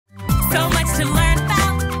So much to learn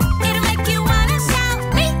about. It'll make you wanna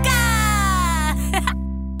shout, Meekah!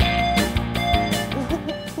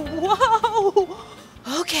 Whoa!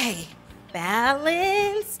 Okay,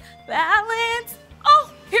 balance, balance.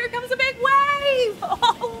 Oh, here comes a big wave.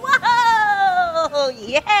 Oh, whoa,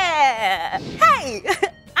 yeah. Hey,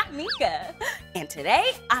 I'm Meekah. And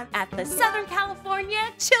today, I'm at the Southern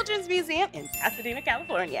California Children's Museum in Pasadena,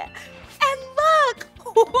 California. And look,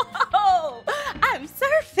 whoa, I'm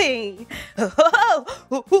surfing. Whoa,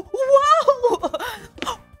 whoa.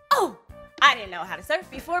 Oh, I didn't know how to surf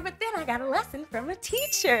before, but then I got a lesson from a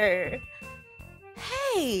teacher.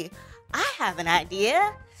 Hey, I have an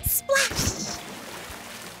idea. Splash.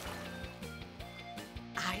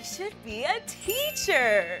 I should be a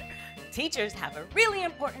teacher. Teachers have a really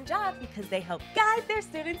important job because they help guide their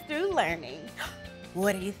students through learning.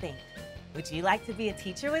 What do you think? Would you like to be a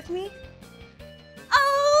teacher with me?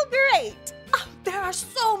 Oh, great! Oh, there are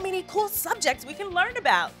so many cool subjects we can learn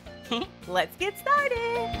about. Let's get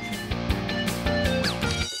started.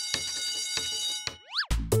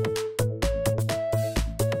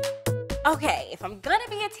 Okay, if I'm gonna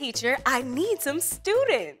be a teacher, I need some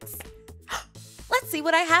students. Let's see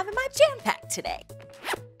what I have in my jam pack today.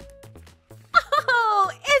 Oh,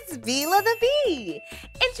 it's Bila the Bee.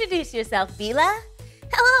 Introduce yourself, Bila.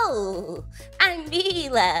 Hello, I'm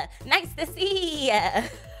Bila. Nice to see ya.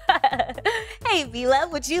 Hey, Bila,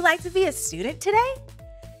 would you like to be a student today?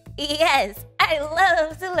 Yes, I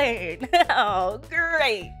love to learn. Oh,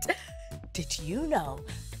 great. Did you know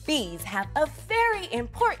bees have a very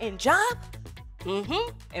important job?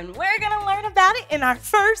 And we're gonna learn about it in our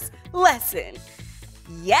first lesson.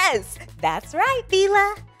 Yes, that's right,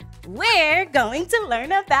 Bila. We're going to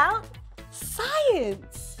learn about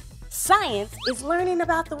science. Science is learning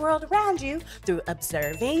about the world around you through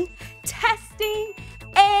observing, testing,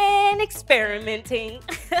 and experimenting.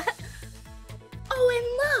 Oh, and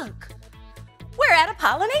look, we're at a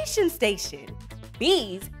pollination station.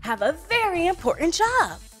 Bees have a very important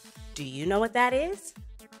job. Do you know what that is?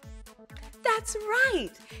 That's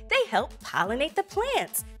right. They help pollinate the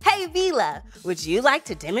plants. Hey, Bila, would you like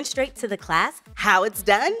to demonstrate to the class how it's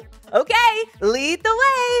done? Okay, lead the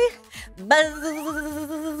way. Buzz.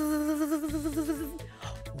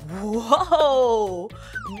 Whoa.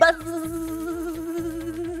 Buzz.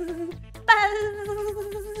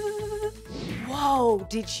 Buzz. Whoa,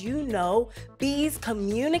 did you know bees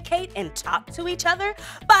communicate and talk to each other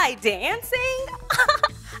by dancing?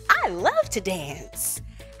 I love to dance.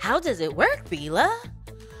 How does it work, Bila?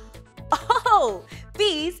 Oh,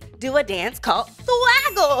 bees do a dance called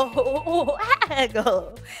swaggle,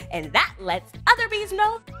 waggle. And that lets other bees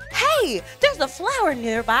know, hey, there's a flower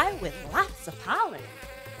nearby with lots of pollen.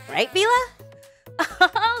 Right, Bila?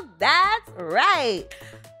 Oh, that's right.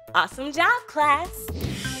 Awesome job, class.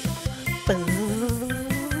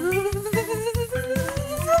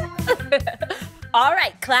 All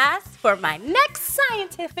right, class, for my next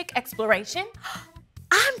scientific exploration,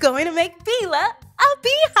 I'm going to make Bila a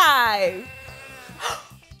beehive.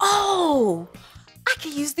 Oh, I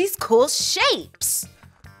can use these cool shapes.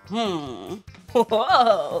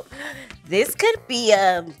 Whoa, this could be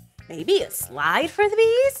maybe a slide for the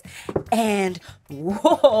bees. And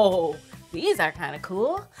whoa, these are kind of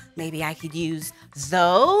cool. Maybe I could use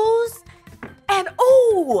those. And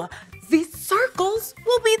oh, these circles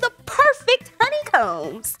will be the perfect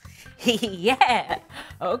honeycombs. Yeah,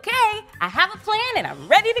 okay, I have a plan and I'm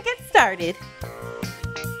ready to get started.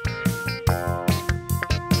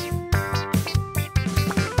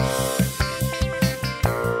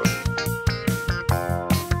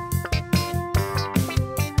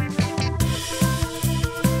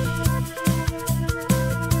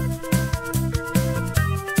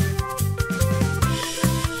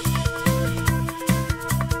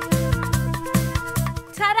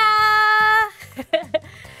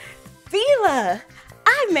 Bila,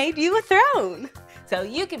 I made you a throne, so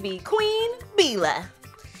you can be Queen Bila.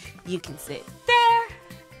 You can sit there.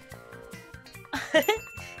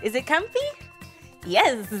 Is it comfy?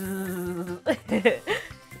 Yes.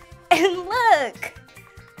 And look,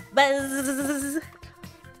 buzz,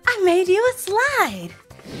 I made you a slide.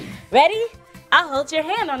 Ready? I'll hold your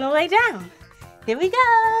hand on the way down. Here we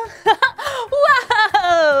go.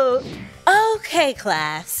 Whoa! Okay,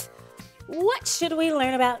 class. What should we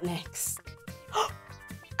learn about next?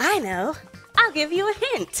 I know. I'll give you a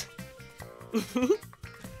hint.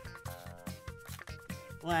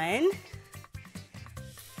 1,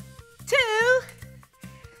 2,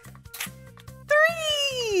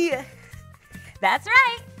 3. That's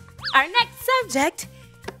right. Our next subject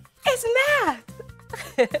is math.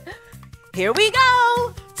 Here we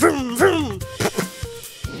go. Vroom, vroom.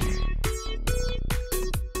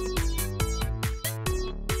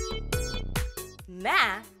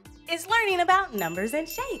 talking about numbers and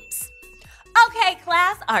shapes. Okay,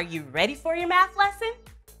 class, are you ready for your math lesson?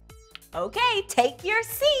 Okay, take your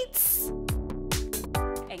seats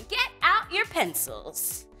and get out your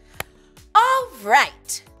pencils. All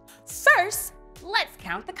right, first, let's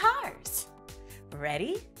count the cars.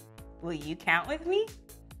 Ready? Will you count with me?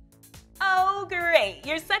 Oh, great,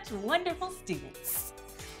 you're such wonderful students.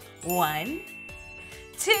 1,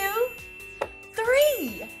 2,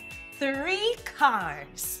 3. 3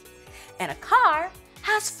 cars. And a car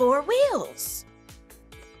has 4 wheels.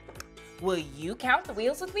 Will you count the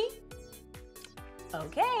wheels with me?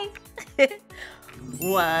 Okay.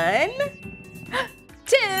 1,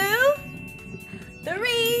 2,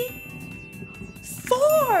 3,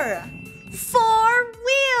 4. 4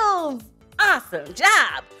 wheels. Awesome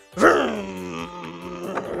job.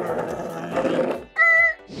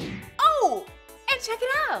 Oh, and check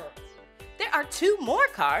it out. There are 2 more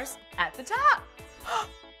cars at the top.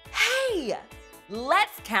 Hey,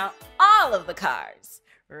 let's count all of the cars.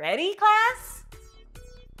 Ready, class?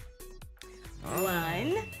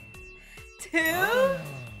 1, 2,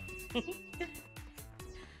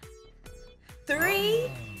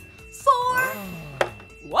 3, 4.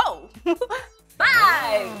 Whoa,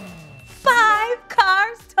 5. 5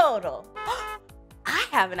 cars total. I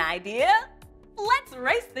have an idea. Let's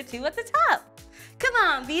race the 2 at the top. Come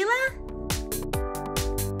on, Vila.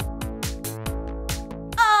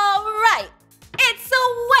 All right, it's a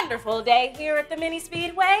wonderful day here at the Mini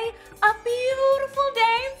Speedway. A beautiful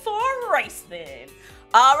day for racing.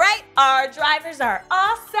 All right, our drivers are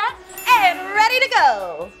all set and ready to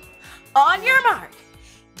go. On your mark,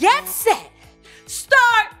 get set,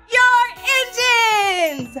 start your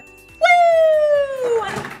engines. Woo!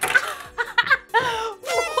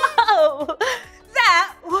 Whoa,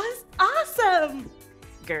 that was awesome.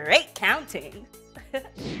 Great counting.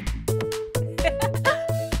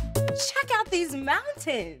 Check out these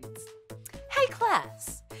mountains. Hey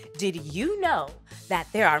class, did you know that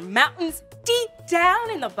there are mountains deep down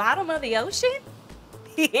in the bottom of the ocean?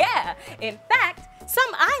 Yeah, in fact,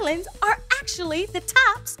 some islands are actually the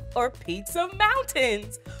tops or peaks of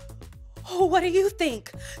mountains. Oh, what do you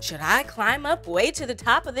think? Should I climb up way to the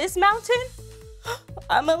top of this mountain?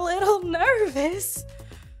 I'm a little nervous.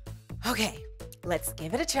 Okay, let's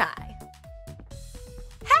give it a try.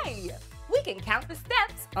 Hey, we can count the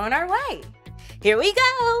steps on our way. Here we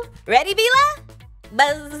go. Ready, Vila?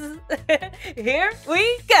 Buzz. Here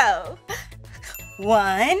we go.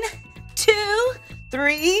 1, 2,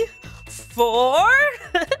 3, 4.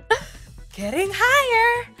 Getting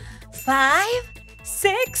higher. 5,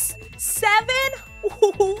 6, 7.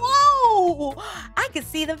 Whoa! I can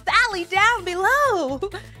see the valley down below.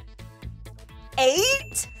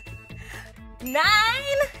 8, 9,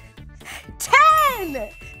 10.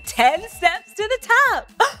 10 steps to the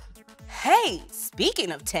top. Hey,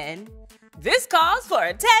 speaking of 10, this calls for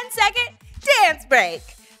a 10-second dance break.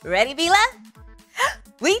 Ready, Vila?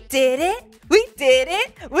 We did it. We did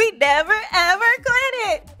it. We never, ever quit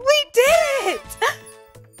it. We did it.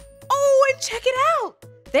 Oh, and check it out.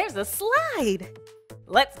 There's a slide.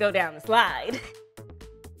 Let's go down the slide.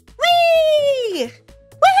 Whee!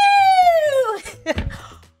 Woohoo!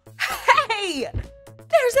 Hey,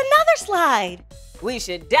 there's another slide. We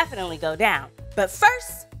should definitely go down. But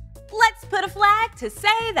first, let's put a flag to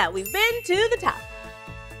say that we've been to the top.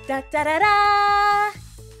 Da da da da!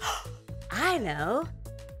 I know.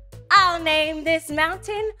 I'll name this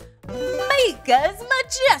mountain Meekah's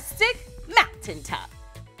Majestic Mountaintop.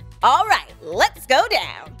 All right, let's go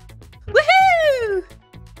down. Woohoo!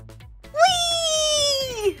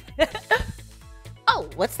 Whee! Oh,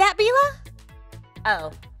 what's that, Vila?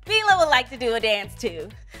 Oh, Vila would like to do a dance too.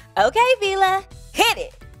 Okay, Vila, hit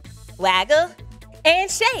it. Waggle and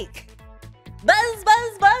shake. Buzz,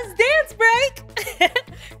 buzz, buzz, dance break.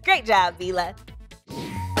 Great job, Vila.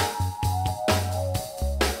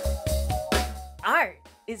 Art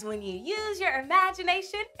is when you use your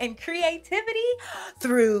imagination and creativity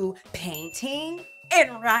through painting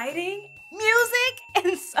and writing, music,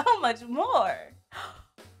 and so much more.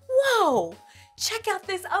 Whoa, check out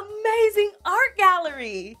this amazing art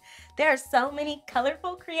gallery. There are so many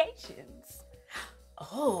colorful creations.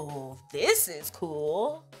 Oh, this is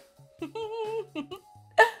cool.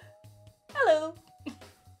 Hello.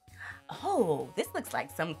 Oh, this looks like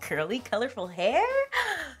some curly, colorful hair.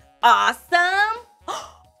 Awesome.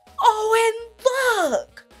 Oh, and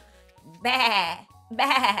look. Bah,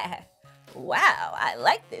 bah. Wow, I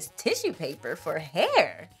like this tissue paper for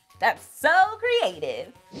hair. That's so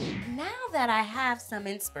creative. Now that I have some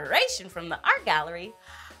inspiration from the art gallery,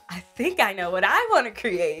 I think I know what I want to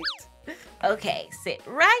create. Okay, sit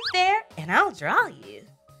right there and I'll draw you.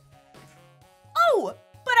 Oh,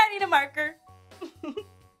 but I need a marker.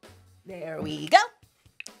 There we go.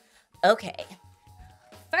 Okay,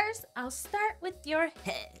 first I'll start with your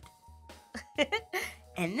head.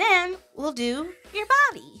 And then we'll do your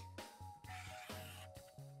body.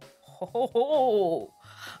 Oh,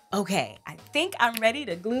 okay, I think I'm ready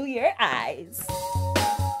to glue your eyes.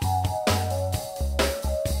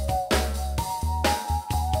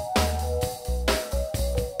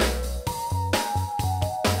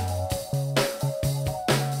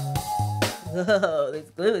 Whoa, this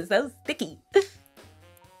glue is so sticky.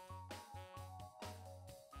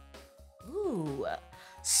 Ooh,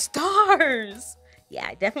 stars. Yeah,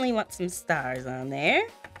 I definitely want some stars on there.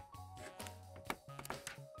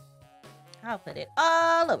 I'll put it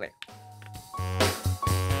all over.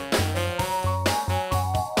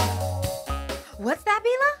 What's that,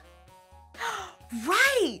 Bila?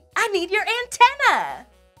 Right, I need your antenna.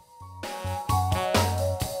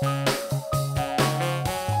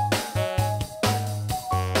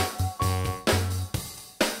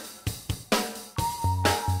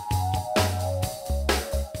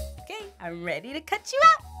 I'm ready to cut you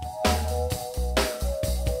out.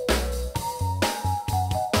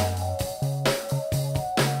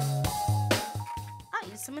 I'll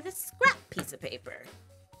use some of this scrap piece of paper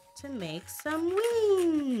to make some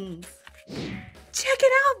wings. Check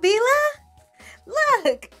it out, Bila.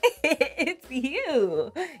 Look, it's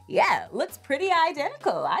you. Yeah, looks pretty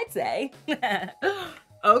identical, I'd say.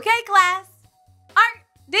 Okay, class. Art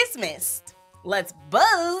dismissed. Let's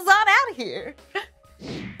buzz on out of here.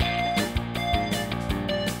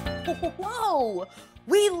 Whoa,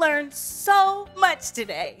 we learned so much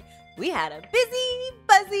today. We had a busy,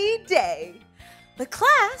 buzzy day. But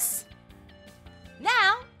class,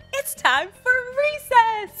 now it's time for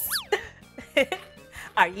recess.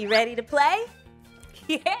 Are you ready to play?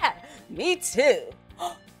 Yeah, me too.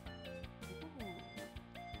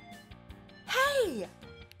 Hey,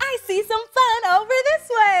 I see some fun over this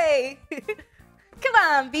way. Come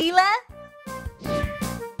on, Bila.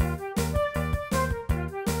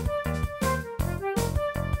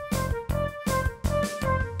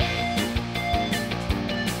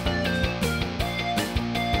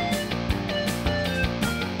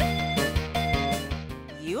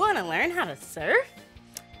 Learn how to surf?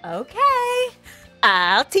 Okay,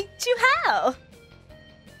 I'll teach you how.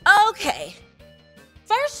 Okay,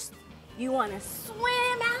 first you want to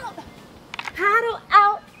swim out, paddle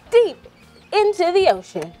out deep into the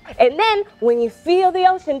ocean. And then when you feel the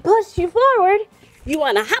ocean push you forward, you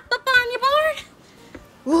want to hop up on your board,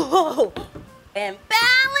 whoa, and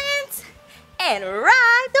balance and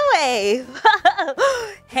ride the wave.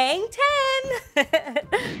 Hang 10.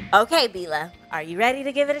 Okay, Bila, are you ready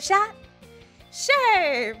to give it a shot?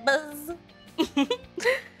 Sure, Buzz.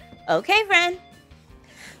 Okay, friend.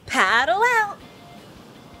 Paddle out.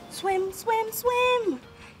 Swim, swim, swim.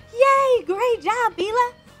 Yay, great job,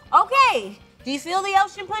 Bila. Okay, do you feel the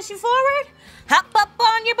ocean push you forward? Hop up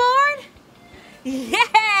on your board.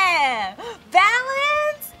 Yeah,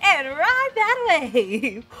 balance and ride that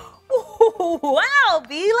wave. Wow,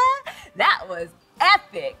 Bila, that was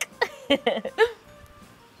epic.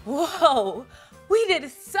 Whoa, we did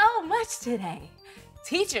so much today.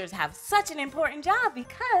 Teachers have such an important job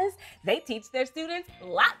because they teach their students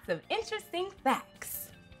lots of interesting facts.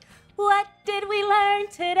 What did we learn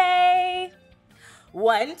today?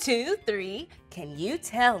 1, 2, 3, can you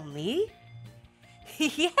tell me?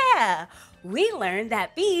 Yeah, we learned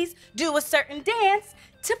that bees do a certain dance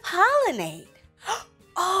to pollinate.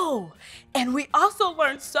 Oh, and we also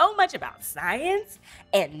learned so much about science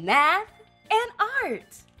and math and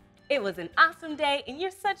art. It was an awesome day and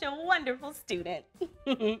you're such a wonderful student.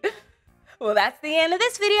 Well, that's the end of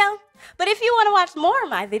this video. But if you want to watch more of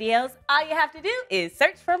my videos, all you have to do is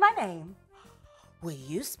search for my name. Will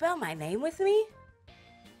you spell my name with me?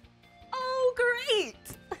 Oh, great.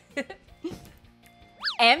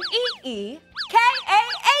 M-E-E-K-A-H,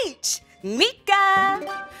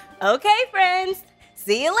 Meekah. Okay, friends.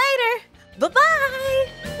 See you later. Bye-bye.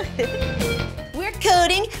 We're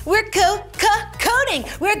coding. We're coding.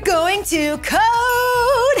 We're going to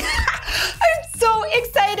code. I'm so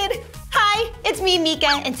excited. Hi, it's me,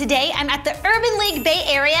 Meekah, and today I'm at the Urban League Bay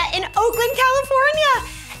Area in Oakland, California.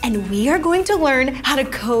 And we are going to learn how to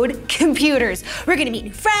code computers. We're gonna meet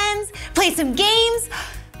new friends, play some games.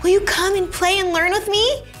 Will you come and play and learn with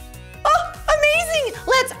me? Oh, amazing!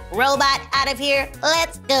 Let's robot out of here.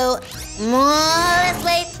 Let's go. Let's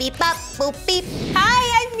play beep bop boop beep.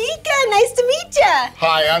 Hi, I'm Meekah. Nice to meet ya.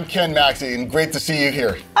 Hi, I'm Ken Maxey, and great to see you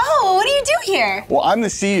here. Oh, what do you do here? Well, I'm the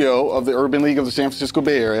CEO of the Urban League of the San Francisco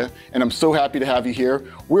Bay Area, and I'm so happy to have you here.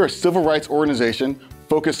 We're a civil rights organization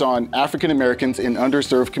focused on African Americans in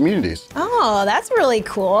underserved communities. Oh, that's really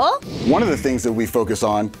cool. One of the things that we focus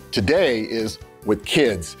on today is with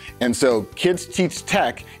kids. And so Kids Teach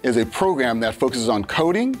Tech is a program that focuses on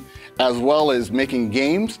coding as well as making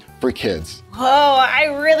games for kids. Oh, I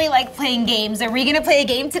really like playing games. Are we gonna play a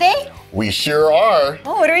game today? We sure are.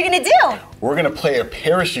 Oh, what are we gonna do? We're gonna play a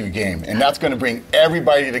parachute game, and that's gonna bring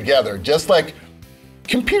everybody together, just like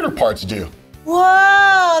computer parts do.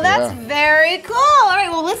 Whoa, that's Yeah. very cool. All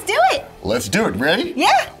right, well, let's do it. Let's do it. Ready?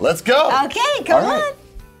 Yeah. Let's go. Okay, come All right.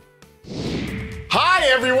 on. Hi,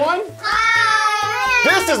 everyone. Hi!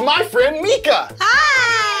 This is my friend Meekah.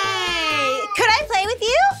 Hi! Could I play with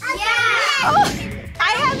you? Yeah! Oh,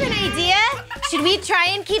 I have an idea. Should we try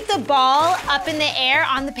and keep the ball up in the air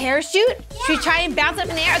on the parachute? Yeah. Should we try and bounce up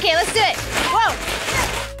in the air? Okay, let's do it. Whoa!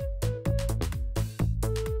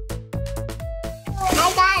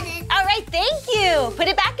 I got it. All right, thank you. Put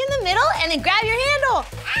it back in the middle and then grab your handle.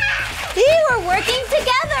 See, we're working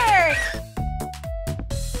together.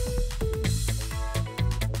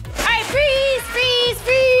 All right, freeze, freeze,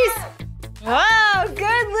 freeze. Wow,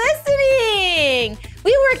 good listening.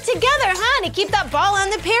 We work together, huh, to keep that ball on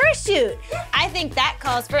the parachute. I think that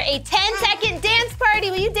calls for a 10-second dance party.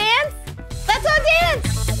 Will you dance? Let's all dance.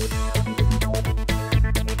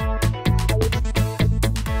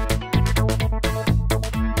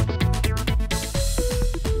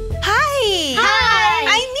 Hi. Hi.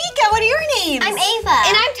 I'm Meekah. What are your names? I'm Ava.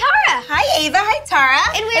 And I'm Tara. Hi, Ava. Hi, Tara.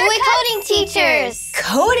 And we're coding teachers.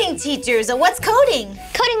 Coding teachers. What's coding?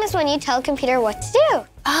 Coding is when you tell a computer what to do.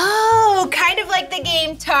 Oh, kind of like the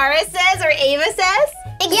game Tara says or Ava says?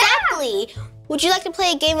 Exactly. Yeah. Would you like to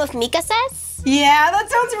play a game with Meekah says? Yeah, that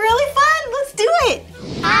sounds really fun. Let's do it.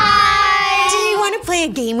 Hi. Do you want to play a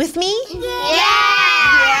game with me? Yeah.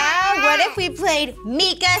 Yeah? What if we played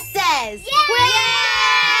Meekah Says? Yeah.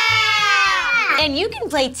 And you can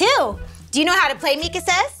play too. Do you know how to play Meekah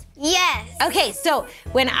Says? Yes. Okay, so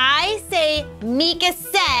when I say Meekah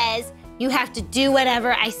Says, you have to do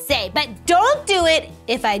whatever I say, but don't do it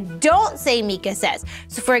if I don't say Meekah Says.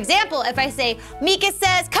 So for example, if I say, Meekah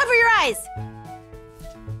says, cover your eyes.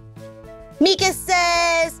 Meekah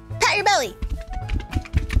says, pat your belly.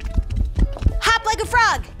 Hop like a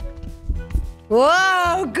frog.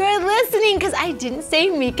 Whoa, good listening, because I didn't say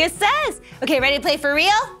Meekah Says. Okay, ready to play for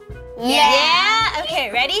real? Yeah? Okay,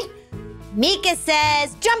 ready? Meekah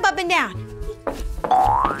says, jump up and down.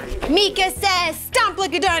 Meekah says, stomp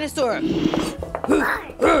like a dinosaur.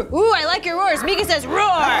 Ooh, I like your roars. Meekah says, roar.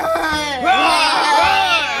 Roar,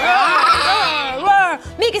 roar, roar,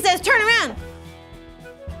 roar. Meekah says, turn around.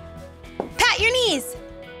 Pat your knees.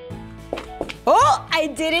 Oh, I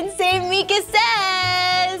didn't say Meekah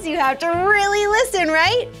Says. You have to really listen,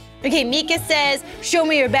 right? Okay, Meekah says, show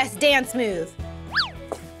me your best dance move.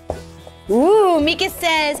 Ooh, Meekah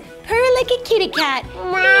says, purr like a kitty cat.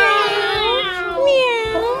 Meow,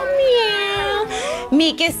 meow, meow.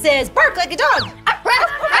 Meekah says, bark like a dog.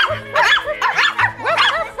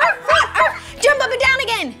 Jump up and down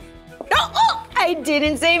again. Oh, I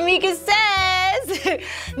didn't say Meekah Says.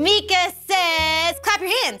 Meekah says, clap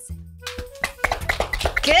your hands.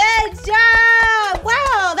 Good job.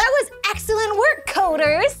 Wow, that was excellent work,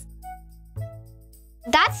 coders.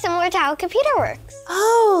 That's similar to how a computer works.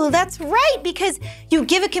 Oh, that's right, because you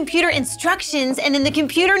give a computer instructions and then the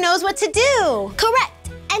computer knows what to do. Correct.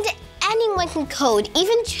 And anyone can code.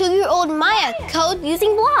 Even 2-year-old Maya code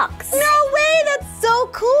using blocks. No way, that's so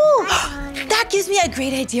cool. That gives me a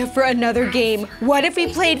great idea for another game. What if we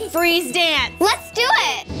played freeze dance? Let's do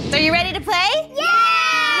it. Are you ready to play?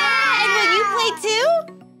 Yeah! And will you play too?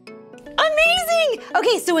 Amazing!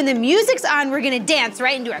 Okay, so when the music's on, we're gonna dance,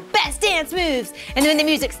 right? And do our best dance moves. And then when the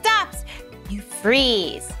music stops, you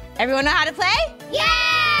freeze. Everyone know how to play? Yeah!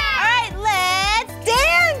 All right, let's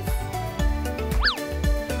dance!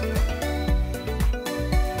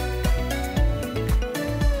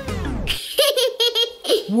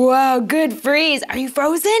 Wow, good freeze. Are you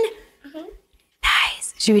frozen? Mm-hmm.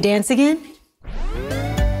 Nice. Should we dance again?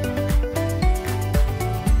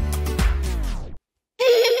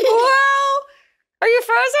 Whoa! Are you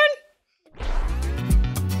frozen?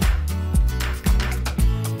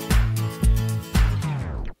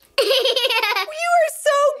 You are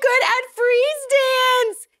so good at freeze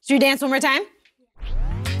dance. Should we dance one more time?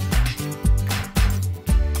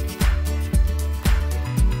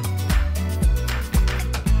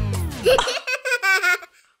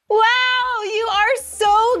 Wow, you are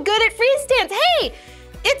so good at freeze dance. Hey,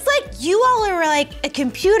 it's like you all are like a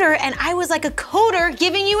computer and I was like a coder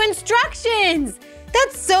giving you instructions.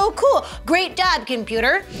 That's so cool. Great job,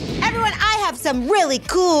 computer. Everyone, I have some really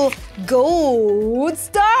cool gold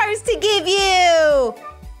stars to give you.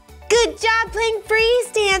 Good job playing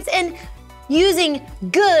freeze dance and using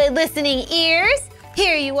good listening ears.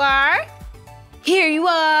 Here you are. Here you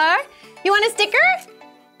are. You want a sticker?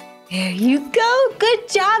 There you go. Good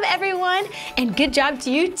job, everyone. And good job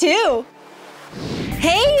to you, too.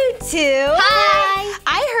 Hey, you two. Hi.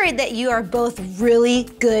 I heard that you are both really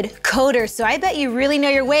good coders, so I bet you really know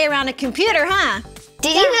your way around a computer, huh?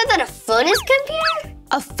 Did you know that a phone is a computer?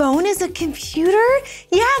 A phone is a computer?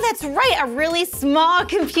 Yeah, that's right, a really small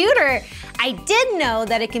computer. I did know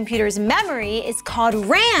that a computer's memory is called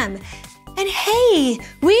RAM. And hey,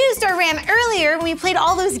 we used our RAM earlier when we played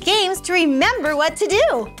all those games to remember what to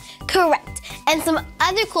do. Correct. And some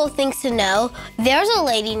other cool things to know, there's a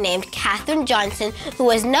lady named Katherine Johnson who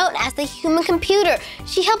was known as the human computer.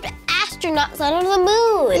 She helped astronauts land on the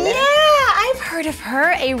moon. Yeah, I've heard of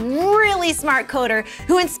her, a really smart coder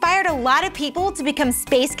who inspired a lot of people to become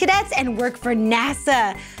space cadets and work for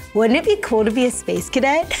NASA. Wouldn't it be cool to be a space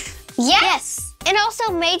cadet? Yes. And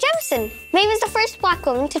also Mae Jemison. Mae was the first Black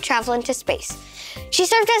woman to travel into space. She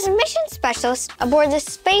served as a mission specialist aboard the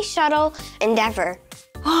Space Shuttle Endeavour.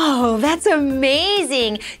 Oh, that's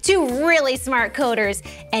amazing. Two really smart coders.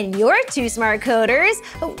 And you're two smart coders.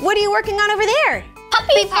 What are you working on over there?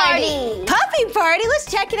 Puppy party. Puppy party? Let's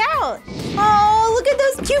check it out. Oh, look at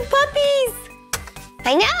those cute puppies.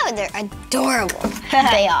 I know, they're adorable.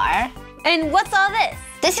 They are. And what's all this?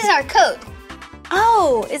 This is our code.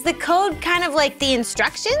 Oh, is the code kind of like the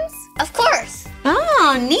instructions? Of course.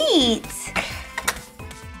 Oh, neat.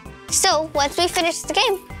 So once we finish the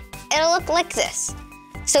game, it'll look like this.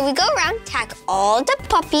 So we go around, tag all the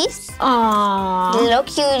puppies, Aww. the little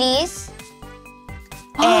cuties,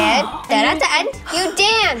 and then at the end, you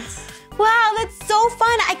dance. Wow, that's so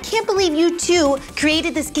fun. I can't believe you two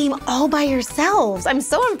created this game all by yourselves. I'm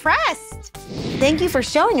so impressed. Thank you for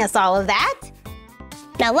showing us all of that.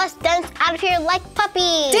 Now let's dance out of here like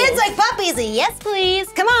puppies. Dance like puppies, yes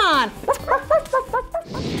please. Come on.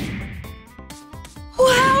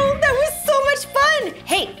 Wow, that was so much fun.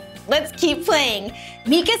 Hey, let's keep playing.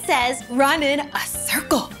 Meekah says run in a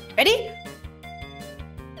circle. Ready?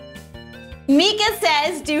 Meekah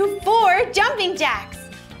says do 4 jumping jacks.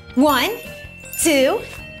 1, 2,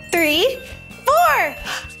 3, 4.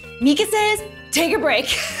 Meekah says take a break.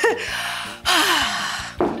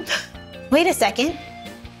 Wait a second.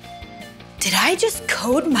 Did I just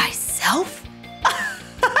code myself?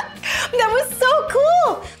 That was so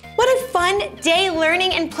cool. What a fun day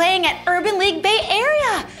learning and playing at Urban League Bay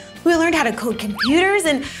Area. We learned how to code computers,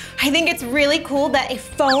 and I think it's really cool that a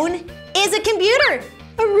phone is a computer,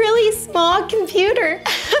 a really small computer.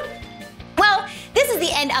 Well, this is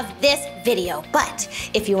the end of this video, but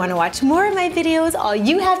if you want to watch more of my videos, all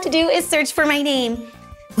you have to do is search for my name.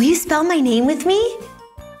 Will you spell my name with me?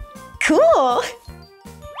 Cool.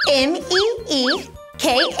 M-E-E-K-A-H,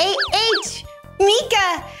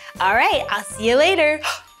 Meekah. All right, I'll see you later.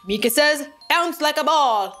 Meekah says, bounce like a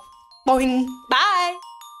ball. Boing, bye.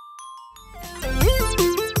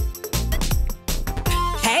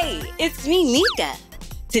 Hey, it's me, Meekah.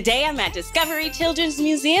 Today I'm at Discovery Children's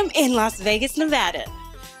Museum in Las Vegas, Nevada.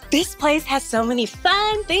 This place has so many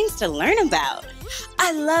fun things to learn about.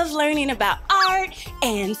 I love learning about art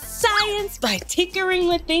and science by tinkering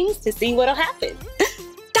with things to see what'll happen.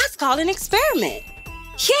 That's called an experiment.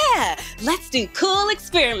 Yeah, let's do cool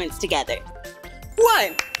experiments together.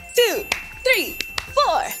 1, 2, 3,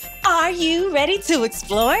 4. Are you ready to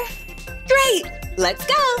explore? Great, let's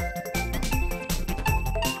go.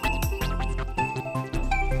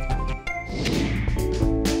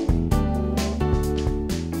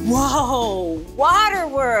 Whoa, water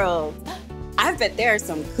world. I bet there are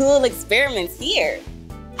some cool experiments here.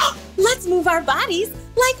 Let's move our bodies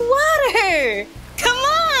like water. Come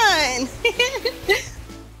on.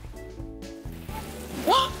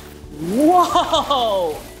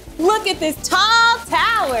 Whoa, look at this tall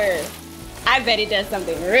tower. I bet it does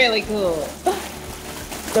something really cool.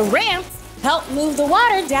 The ramps help move the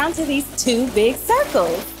water down to these 2 big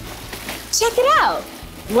circles. Check it out.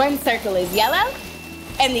 One circle is yellow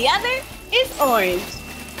and the other is orange.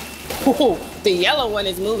 Whoa, the yellow one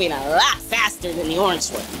is moving a lot faster than the orange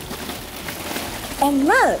one. And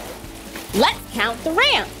look, let's count the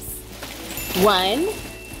ramps. 1,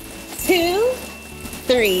 2,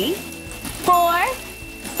 3, 4,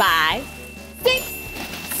 5, 6,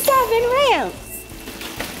 7 ramps.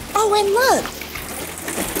 Oh, and look,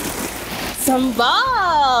 some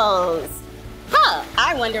balls. Huh,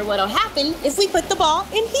 I wonder what'll happen if we put the ball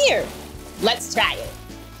in here. Let's try it.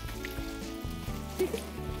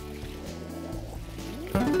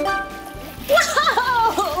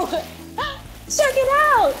 Whoa!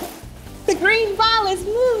 it's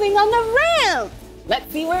moving on the ramp.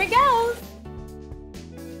 Let's see where it goes.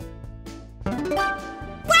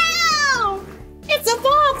 Wow! It's a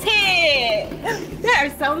ball pit. There are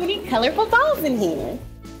so many colorful balls in here.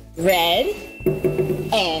 Red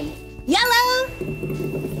and yellow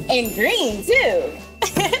and green too.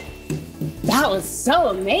 That was so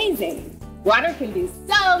amazing. Water can do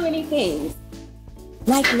so many things,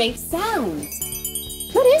 like make sounds.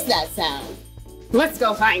 What is that sound? Let's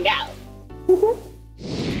go find out.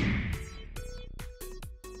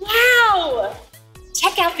 Wow!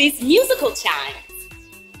 Check out these musical chimes.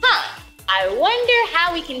 I wonder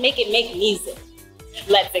how we can make it make music.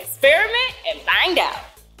 Let's experiment and find out.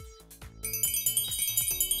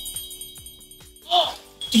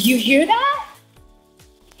 Do you hear that?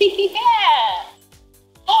 Yeah!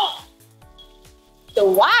 The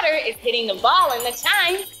water is hitting the ball in the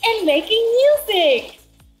chimes and making music.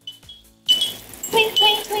 Clink,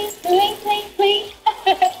 clink, clink, clink, clink, clink.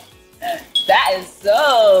 That is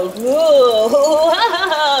so cool.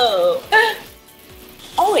 Whoa.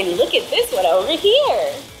 Oh, and look at this one over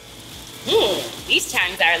here. These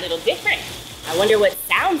chimes are a little different. I wonder what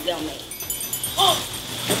sounds they'll make. Whoa.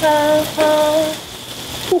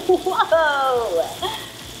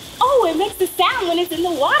 Oh, it makes a sound when it's in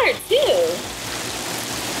the water too.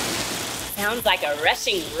 Sounds like a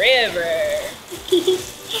rushing river.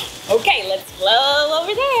 Okay, let's flow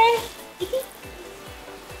over there.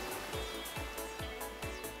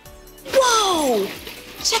 Whoa!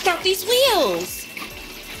 Check out these wheels.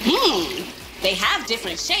 They have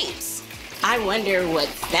different shapes. I wonder what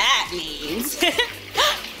that means.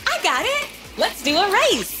 I got it. Let's do a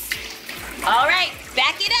race. All right,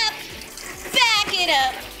 back it up. Back it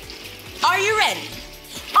up. Are you ready?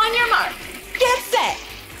 On your mark, get set,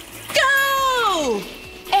 go!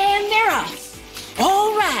 And they're off.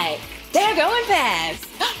 All right, they're going fast.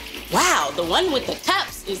 Wow, the one with the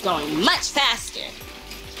cups is going much faster.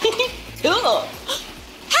 Cool.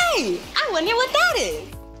 Hey, I wonder what that is.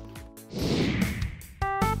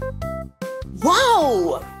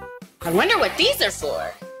 Whoa! I wonder what these are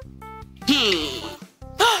for.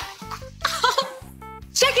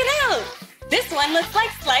 Check it out. This one looks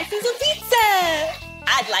like slices of pizza.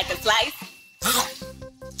 I'd like a slice.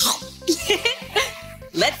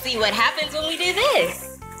 Let's see what happens when we do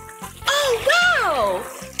this. Oh, wow!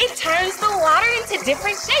 It turns the water into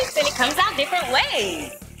different shapes and it comes out different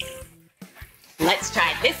ways. Let's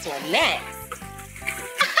try this one next.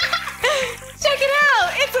 Check it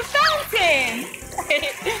out! It's a fountain!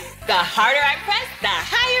 The harder I press, the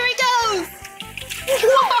higher it goes!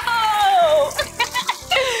 Whoa!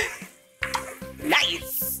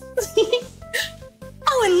 Nice!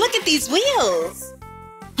 Oh, and look at these wheels!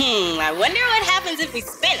 I wonder what happens if we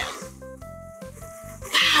spin them.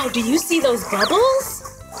 Wow, do you see those bubbles?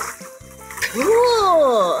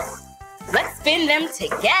 Cool! Let's spin them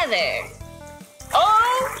together.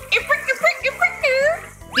 Oh,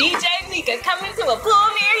 DJ Meekah coming to a pool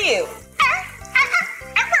near you.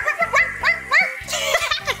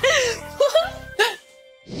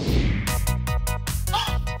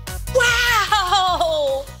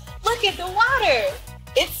 Wow! Look at the water.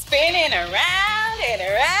 It's spinning around and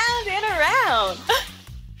around and around.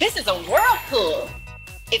 This is a whirlpool.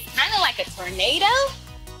 It's kind of like a tornado,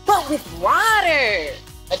 but with water.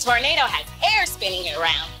 A tornado has air spinning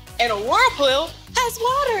around, and a whirlpool has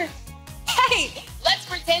water. Hey, let's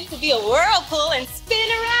pretend to be a whirlpool and spin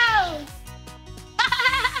around.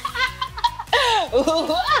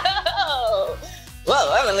 Whoa!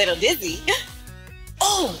 Whoa, I'm a little dizzy.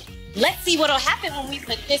 Oh, let's see what'll happen when we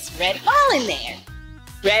put this red ball in there.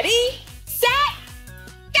 Ready, set,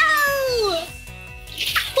 go!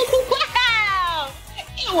 Wow!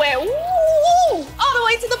 It went woo, all the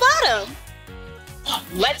way to the bottom.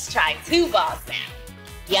 Let's try two balls now.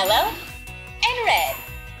 Yellow and red.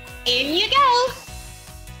 In you go.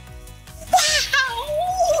 Wow!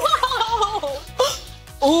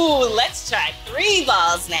 Whoa! Ooh, let's try three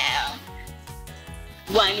balls now.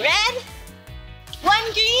 One red,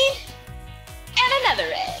 one green, and another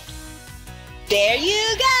red. There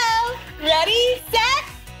you go. Ready, set.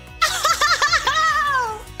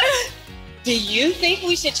 Do you think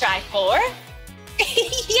we should try four?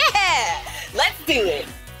 Yeah, let's do it.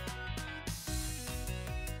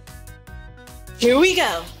 Here we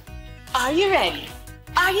go. Are you ready?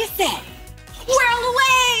 Are you set? Whirl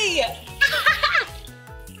away!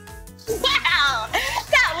 Wow,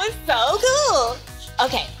 that was so cool.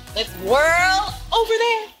 Okay, let's whirl over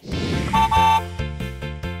there.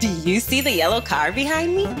 Do you see the yellow car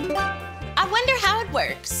behind me? I wonder how it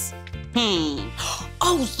works.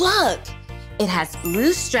 Oh, look. It has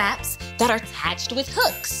blue straps that are attached with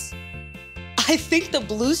hooks. I think the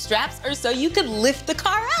blue straps are so you can lift the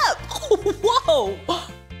car up. Whoa!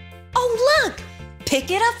 Oh, look! Pick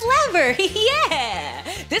it up lever. Yeah!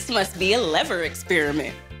 This must be a lever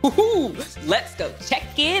experiment. Woohoo! Let's go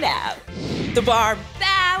check it out. The bar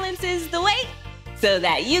balances the weight so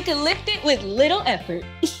that you can lift it with little effort.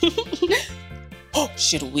 Oh,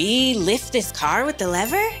 should we lift this car with the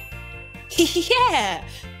lever? Yeah,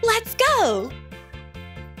 let's go.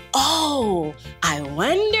 Oh, I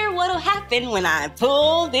wonder what'll happen when I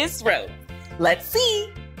pull this rope. Let's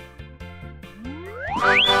see.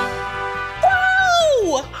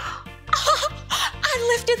 Whoa!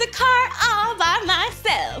 I lifted the car all by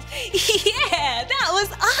myself. Yeah, that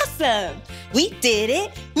was awesome. We did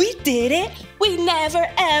it. We did it. We never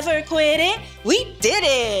ever quit it. We did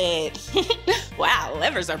it. Wow,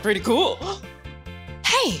 levers are pretty cool.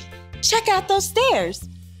 Hey, check out those stairs.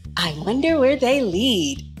 I wonder where they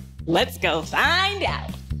lead. Let's go find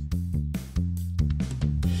out.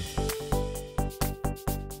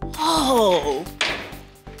 Oh.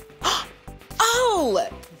 Oh,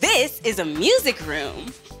 this is a music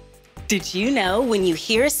room. Did you know when you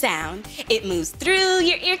hear a sound, it moves through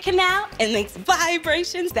your ear canal and makes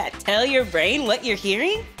vibrations that tell your brain what you're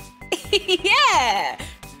hearing? Yeah,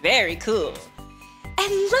 very cool.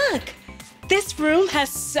 And look, this room has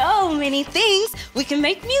so many things we can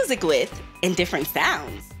make music with and different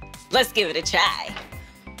sounds. Let's give it a try.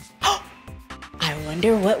 I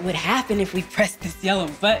wonder what would happen if we press this yellow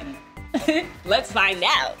button. Let's find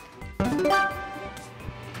out.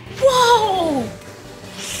 Whoa!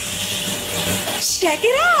 Check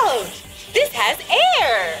it out! This has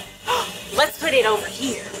air! Let's put it over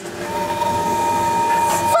here.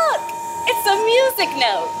 Look! It's a music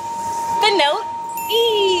note. The note E.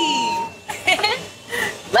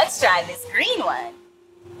 Let's try this green one.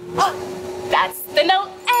 Oh, that's the note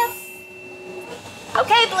F.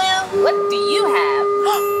 Okay, Blue, what do you have?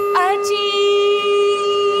 A G.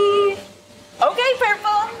 Okay,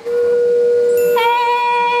 Purple. A.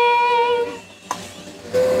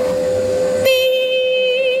 B.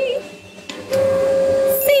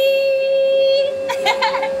 C.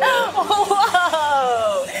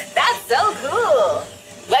 Whoa, that's so cool.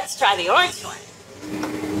 Let's try the orange one.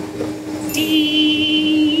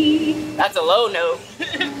 D. That's a low note.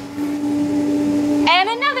 And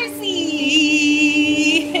another C.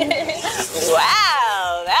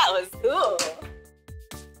 Wow, that was cool.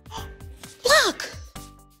 Look!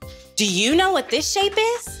 Do you know what this shape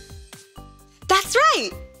is? That's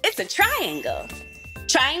right, it's a triangle.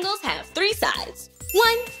 Triangles have 3 sides.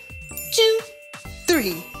 1, 2,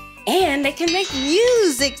 3. And they can make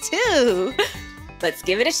music too. Let's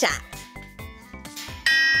give it a shot.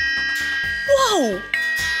 Whoa!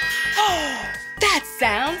 Oh, that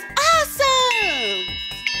sounds awesome!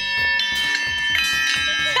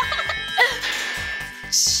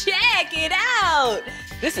 Check it out!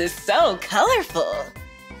 This is so colorful.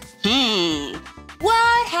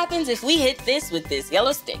 What happens if we hit this with this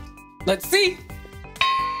yellow stick? Let's see.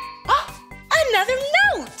 Oh, another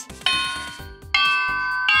note!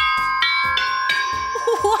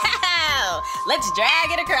 Wow! Let's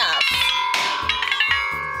drag it across.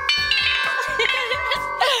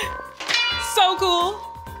 So cool.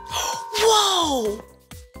 Whoa!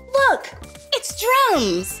 Look, it's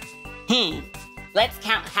drums. Let's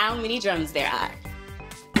count how many drums there are.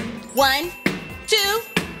 1, 2,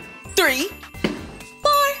 3,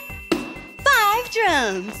 4, 5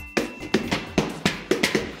 drums.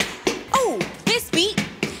 Oh, this beat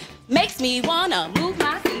makes me wanna move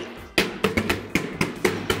my feet.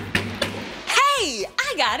 Hey,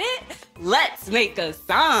 I got it. Let's make a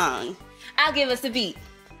song. I'll give us a beat.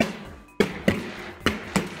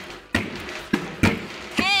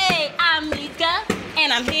 Hey, I'm Meekah,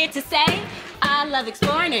 and I'm here to say I love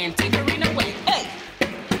exploring and tinkering away. Hey,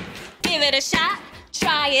 give it a shot,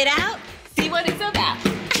 try it out, see what it's about.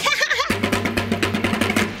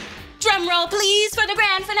 Drum roll, please, for the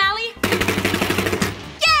grand finale.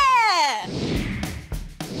 Yeah!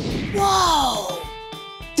 Whoa!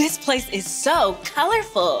 This place is so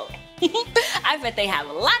colorful. I bet they have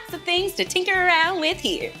lots of things to tinker around with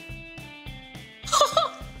here.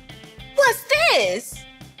 What's this?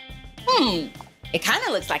 It kind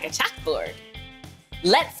of looks like a chalkboard.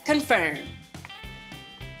 Let's confirm.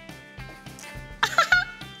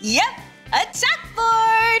 Yep, a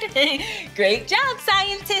chalkboard. Great job,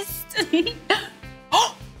 scientist. And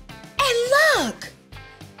look,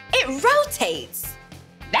 it rotates.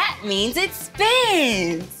 That means it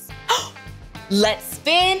spins. Let's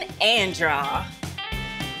spin and draw.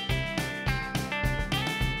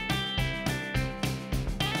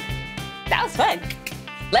 That was fun.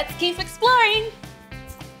 Let's keep exploring.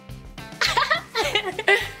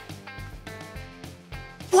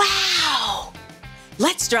 Wow!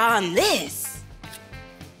 Let's draw on this.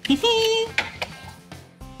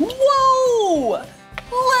 Whoa!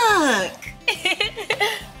 Look!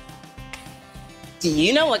 Do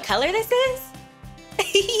you know what color this is?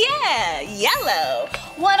 Yeah, yellow.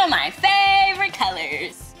 One of my favorite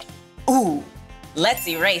colors. Ooh, let's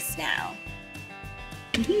erase now.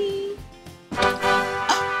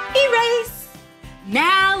 Erase!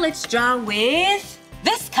 Now let's draw with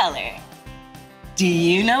this color. Do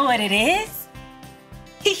you know what it is?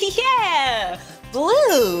 Yeah,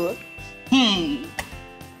 blue.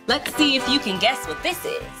 Let's see if you can guess what this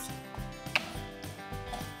is.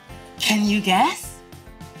 Can you guess?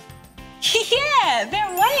 Yeah,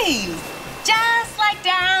 they're waves, just like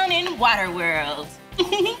down in Waterworld.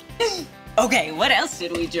 Okay, what else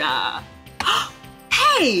should we draw?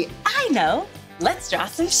 Hey, I know. Let's draw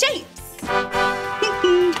some shapes.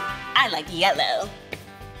 I like yellow.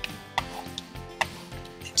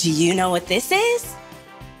 Do you know what this is?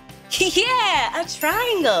 Yeah, a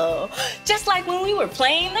triangle. Just like when we were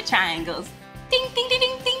playing the triangles. Ding, ding, ding,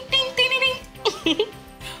 ding, ding, ding, ding, ding.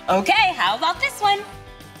 Okay, how about this one?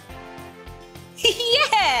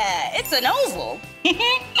 Yeah, it's an oval.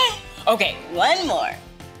 Okay, one more.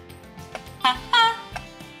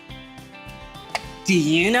 Do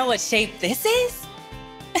you know what shape this is?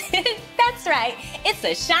 That's right, it's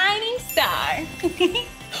a shining star.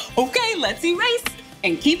 Okay, let's erase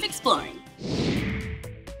and keep exploring.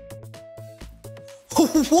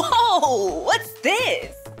 Whoa, what's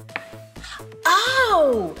this?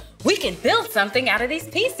 Oh, we can build something out of these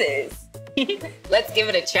pieces. Let's give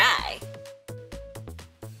it a try.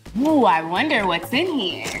 Ooh, I wonder what's in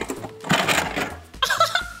here.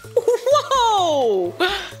 Whoa!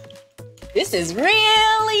 This is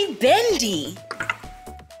really bendy.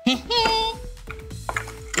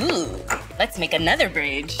 Ooh, let's make another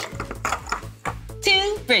bridge.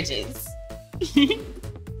 2 bridges.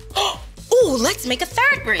 Ooh, let's make a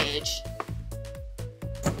 3rd bridge.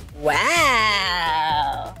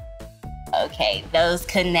 Wow. Okay, those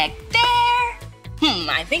connect there.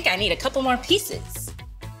 I think I need a couple more pieces.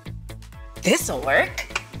 This'll work.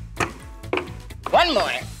 One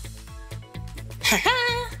more.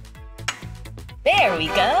 There we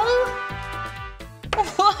go.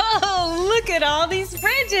 Whoa, look at all these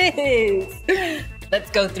bridges. Let's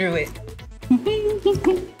go through it.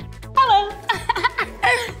 Hello.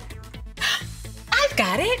 I've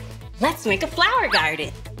got it. Let's make a flower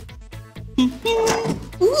garden.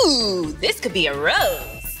 Ooh, this could be a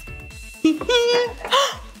rose.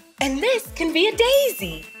 And this can be a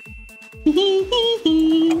daisy.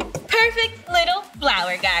 Perfect little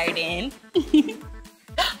flower garden.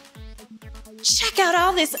 Check out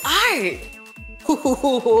all this art.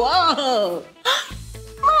 Whoa.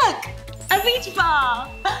 Look, a beach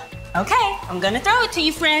ball. Okay, I'm gonna throw it to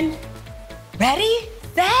you, friend. Ready,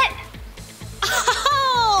 set.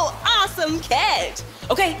 Oh, awesome catch.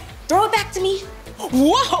 Okay, throw it back to me.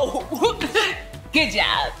 Whoa, good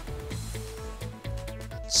job.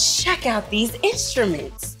 Check out these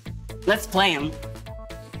instruments. Let's play them.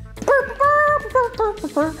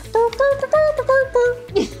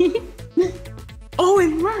 Oh,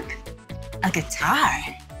 and look, a guitar.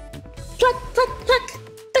 Pluck, pluck, pluck.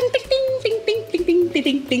 Ding, ding, ding, ding, ding, ding, ding,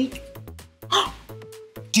 ding, ding.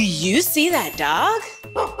 Do you see that dog?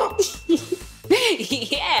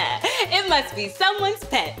 Yeah, it must be someone's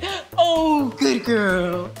pet. Oh, good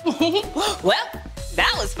girl. Well,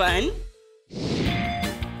 that was fun.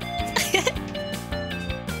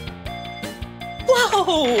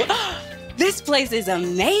 Whoa, this place is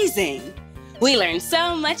amazing. We learned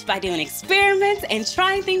so much by doing experiments and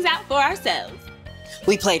trying things out for ourselves.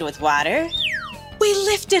 We played with water. We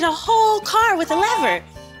lifted a whole car with a lever.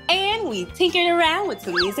 And we tinkered around with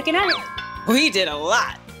some music and art. We did a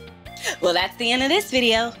lot. Well, that's the end of this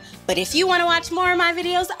video. But if you want to watch more of my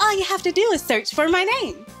videos, all you have to do is search for my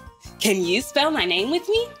name. Can you spell my name with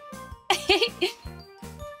me?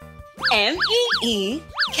 M-E-E-K-A-H.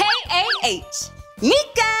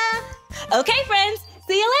 Meekah! Okay, friends,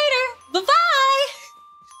 see you later. Bye-bye!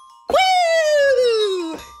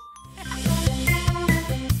 Woo!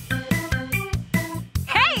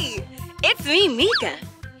 Hey, it's me, Meekah.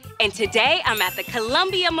 And today I'm at the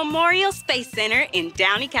Columbia Memorial Space Center in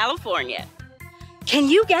Downey, California. Can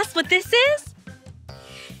you guess what this is?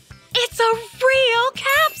 It's a real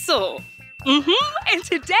capsule. And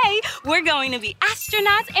today we're going to be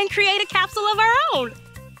astronauts and create a capsule of our own.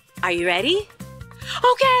 Are you ready?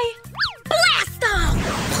 Okay, blast off!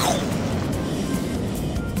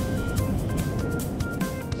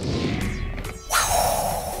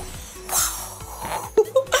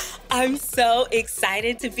 I I'm so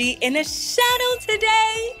excited to be in a shuttle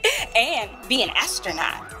today and be an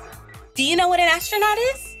astronaut. Do you know what an astronaut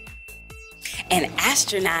is? An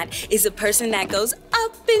astronaut is a person that goes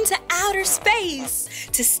up into outer space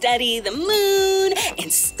to study the moon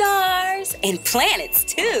and stars and planets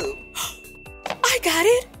too. I got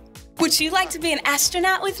it. Would you like to be an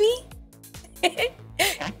astronaut with me?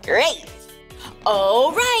 Great.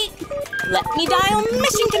 All right, let me dial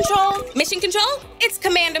mission control. Mission control, it's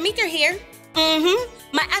Commander Meekah here.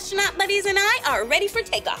 My astronaut buddies and I are ready for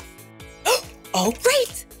takeoff. Oh,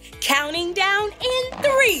 great. Counting down in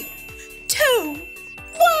 3, 2,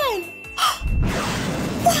 1.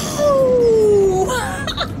 Whoa!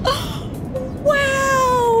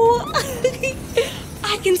 Wow!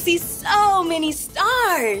 I can see so many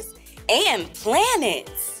stars and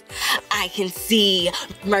planets. I can see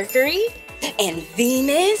Mercury and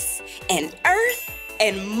Venus and Earth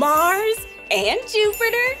and Mars and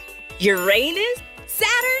Jupiter, Uranus,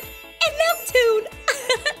 Saturn, and Neptune.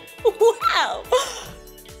 Wow!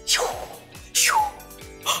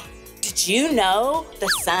 Did you know the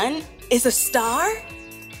sun is a star?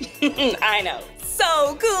 I know,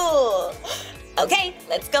 so cool. Okay,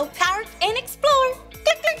 let's go park and explore.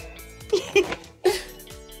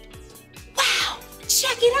 Wow,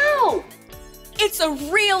 check it out. It's a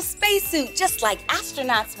real spacesuit, just like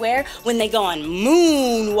astronauts wear when they go on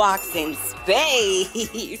moonwalks in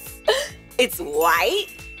space. It's white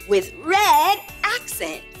with red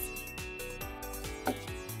accents.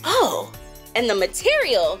 Oh, and the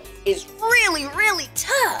material is really, really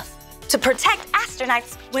tough to protect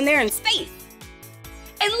astronauts when they're in space.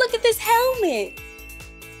 And look at this helmet.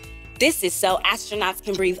 This is so astronauts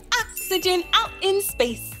can breathe oxygen out in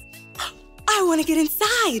space. I want to get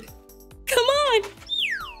inside. Come on.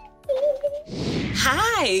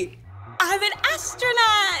 Hi, I'm an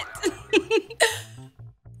astronaut.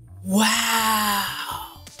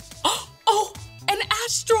 Wow. Oh, an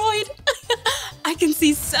asteroid. I can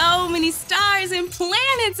see so many stars and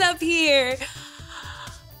planets up here.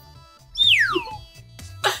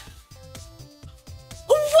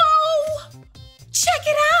 Whoa! Check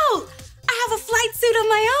it out. I have a flight suit of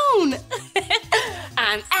my own.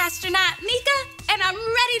 I'm astronaut Meekah, and I'm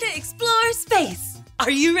ready to explore space. Are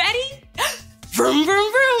you ready? Vroom,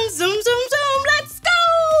 vroom, vroom, zoom, zoom, zoom, let's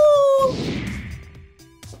go!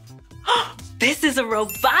 This is a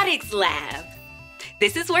robotics lab.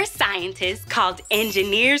 This is where scientists called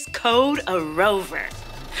engineers code a rover.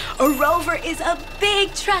 A rover is a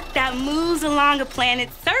big truck that moves along a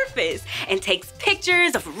planet's surface and takes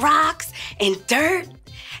pictures of rocks and dirt.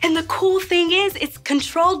 And the cool thing is, it's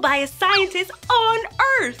controlled by a scientist on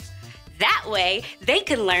Earth. That way, they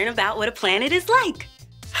can learn about what a planet is like.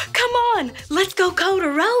 Come on, let's go code a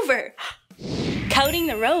rover. Coding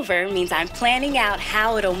the rover means I'm planning out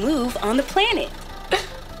how it'll move on the planet.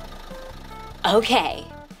 Okay,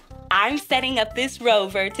 I'm setting up this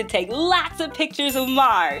rover to take lots of pictures of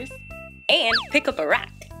Mars and pick up a rock.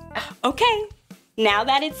 Okay, now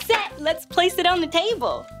that it's set, let's place it on the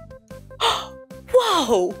table.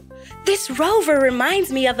 Whoa, this rover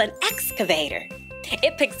reminds me of an excavator.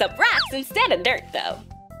 It picks up rocks instead of dirt, though.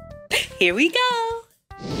 Here we go.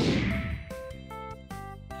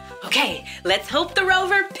 Okay, let's hope the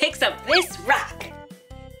rover picks up this rock.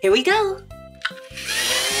 Here we go.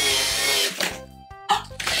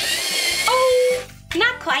 Oh,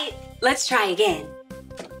 not quite. Let's try again.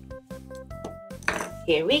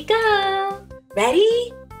 Here we go.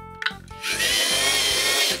 Ready?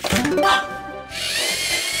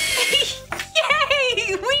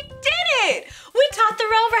 Yay! We did it! We taught the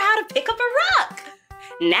rover how to pick up a rock.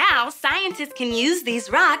 Now, scientists can use these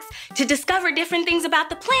rocks to discover different things about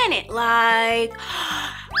the planet, like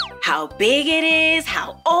how big it is,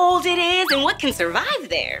 how old it is, and what can survive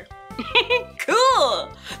there. Cool!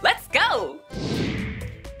 Let's go!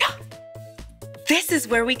 This is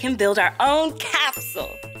where we can build our own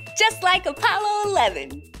capsule, just like Apollo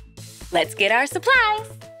 11. Let's get our supplies.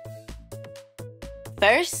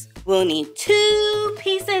 First, we'll need 2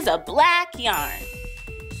 pieces of black yarn.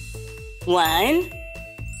 1,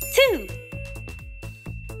 2.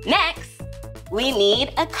 Next, we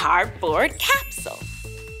need a cardboard capsule.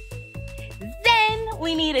 Then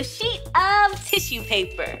we need a sheet of tissue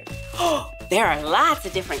paper. There are lots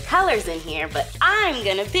of different colors in here, but I'm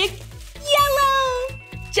gonna pick yellow,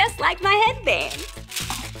 just like my headband.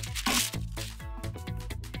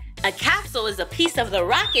 A capsule is a piece of the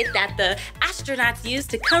rocket that the astronauts use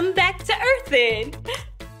to come back to Earth in.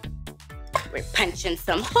 We're punching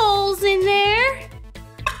some holes in there.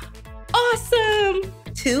 Awesome!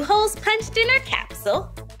 2 holes punched in our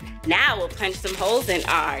capsule. Now we'll punch some holes in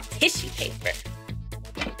our tissue paper.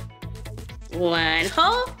 1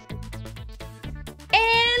 hole.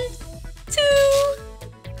 And 2.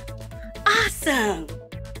 Awesome.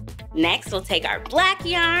 Next, we'll take our black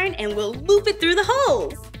yarn and we'll loop it through the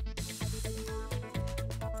holes.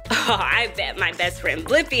 Oh, I bet my best friend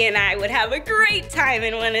Blippi and I would have a great time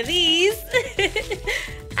in one of these.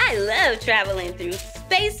 I love traveling through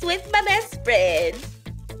space with my best friend.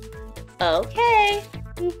 Okay.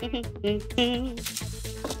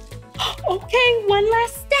 Okay, one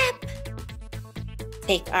last step.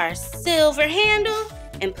 Take our silver handle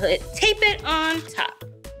and tape it on top.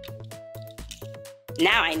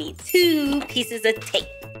 Now I need 2 pieces of tape.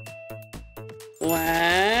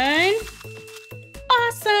 1.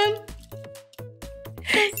 Awesome.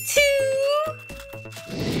 2.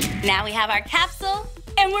 Now we have our capsule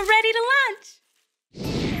and we're ready to launch.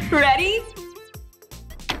 Ready?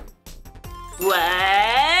 1,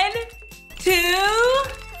 2,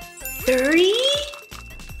 3,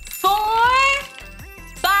 4,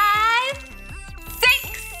 5,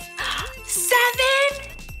 6, 7,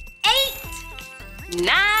 8,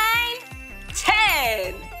 9,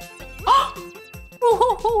 10. Whoa!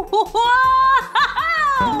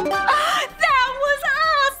 That was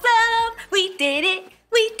awesome! We did it!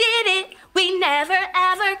 We did it! We never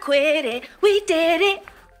ever quit it! We did it!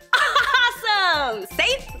 Awesome!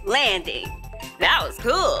 Safe landing! That was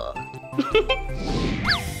cool!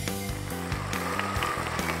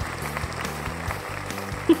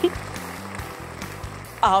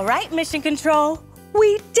 All right, Mission Control,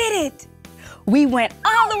 we did it! We went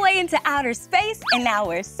all the way into outer space and now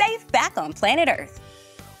we're safe back on planet Earth.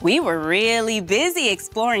 We were really busy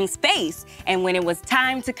exploring space, and when it was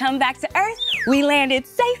time to come back to Earth, we landed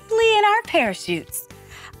safely in our parachutes.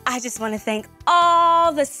 I just want to thank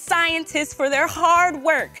all the scientists for their hard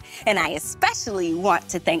work, and I especially want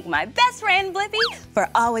to thank my best friend Blippi for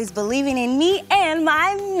always believing in me and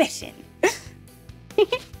my mission.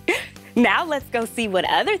 Now let's go see what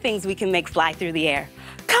other things we can make fly through the air.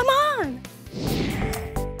 Come on!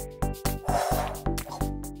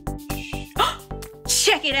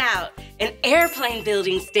 Check it out, an airplane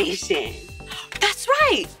building station. That's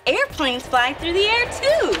right, airplanes fly through the air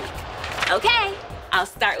too. Okay, I'll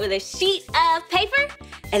start with a sheet of paper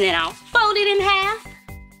and then I'll fold it in half.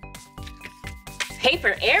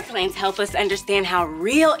 Paper airplanes help us understand how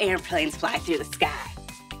real airplanes fly through the sky.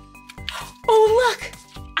 Oh look,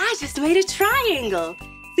 I just made a triangle.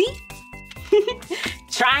 See?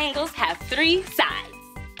 Triangles have 3 sides.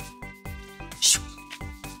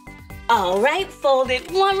 All right, fold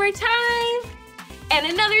it one more time. And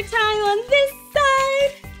another time on this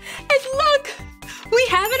side. And look, we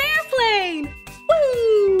have an airplane.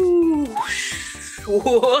 Woo!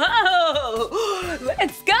 Whoa!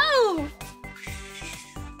 Let's go!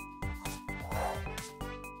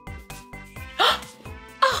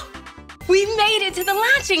 Oh, we made it to the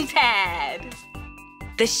launching pad.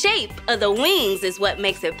 The shape of the wings is what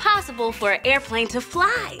makes it possible for an airplane to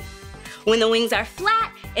fly. When the wings are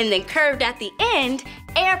flat and then curved at the end,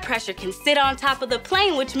 air pressure can sit on top of the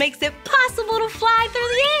plane, which makes it possible to fly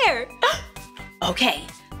through the air. Okay,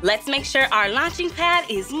 let's make sure our launching pad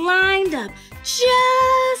is lined up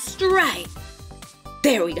just right.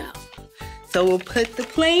 There we go. So we'll put the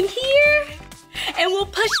plane here, and we'll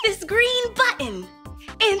push this green button.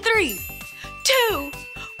 In 3, 2,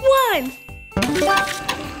 1. Wow!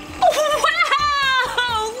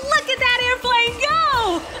 Look at that airplane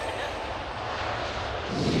go!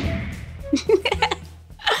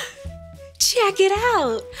 Check it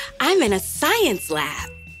out. I'm in a science lab.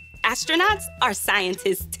 Astronauts are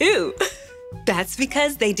scientists too. That's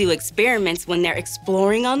because they do experiments when they're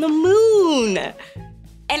exploring on the moon.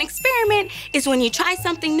 An experiment is when you try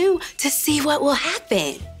something new to see what will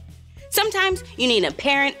happen. Sometimes you need a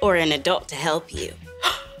parent or an adult to help you.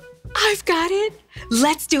 I've got it.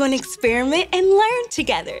 Let's do an experiment and learn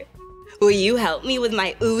together. Will you help me with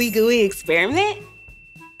my ooey gooey experiment?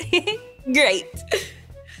 Great.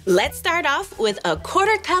 Let's start off with a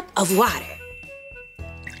 1/4 cup of water.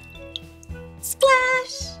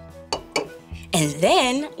 Splash. And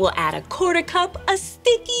then we'll add a 1/4 cup of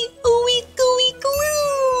sticky ooey gooey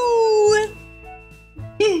glue.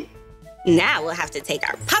 Now we'll have to take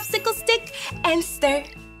our popsicle stick and stir,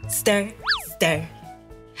 stir, stir.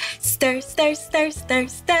 Stir, stir, stir, stir,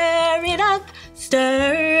 stir it up.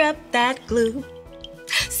 Stir up that glue.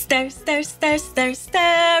 Stir, stir, stir, stir,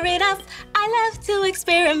 stir it up. I love to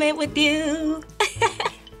experiment with you.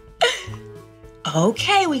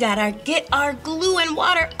 Okay, we gotta get our glue and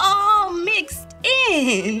water all mixed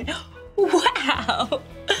in. Wow,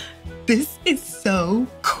 this is so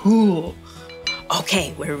cool.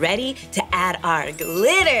 Okay, we're ready to add our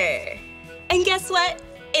glitter. And guess what?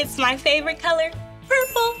 It's my favorite color,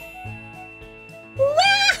 purple.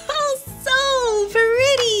 Wow, so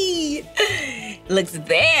pretty. Looks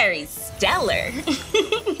very stellar.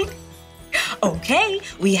 Okay,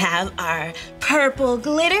 we have our purple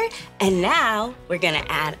glitter, and now we're gonna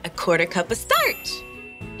add a 1/4 cup of starch.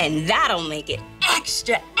 And that'll make it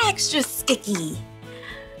extra, extra sticky.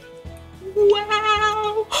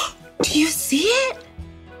 Wow, do you see it?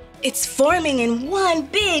 It's forming in one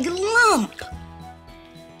big lump.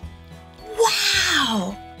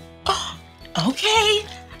 Wow. Okay,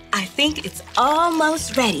 I think it's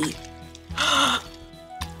almost ready. I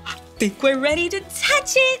think we're ready to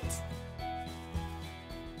touch it.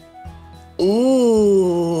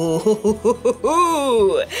 Ooh,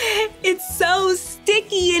 it's so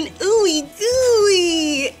sticky and ooey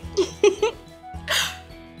gooey.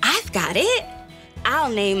 I've got it. I'll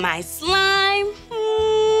name my slime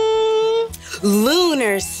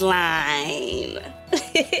Lunar Slime.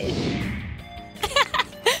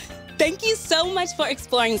 Thank you so much for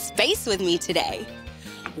exploring space with me today.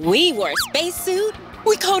 We wore a spacesuit,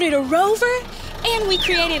 we coded a rover, and we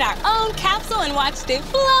created our own capsule and watched it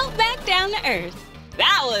float back down to Earth.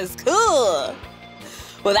 That was cool.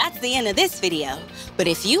 Well, that's the end of this video. But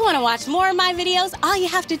if you want to watch more of my videos, all you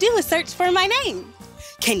have to do is search for my name.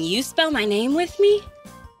 Can you spell my name with me?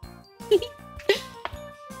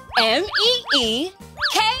 M-E-E-K-A-H.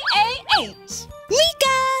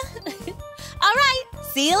 Meekah. All right,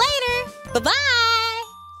 see you later. Bye-bye.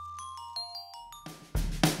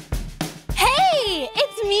 Hey,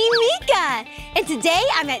 it's me, Meekah. And today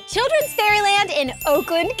I'm at Children's Fairyland in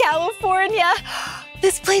Oakland, California.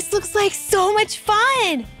 This place looks like so much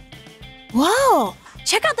fun. Whoa,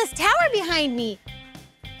 check out this tower behind me.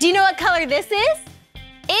 Do you know what color this is?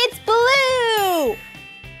 It's blue.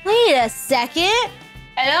 Wait a second.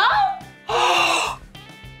 Hello?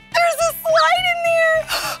 There's a slide in there.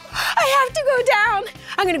 I have to go down.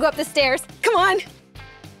 I'm gonna go up the stairs. Come on.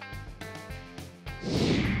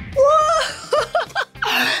 Whoa!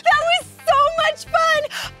 That was so much fun.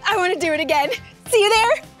 I want to do it again. See you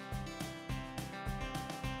there.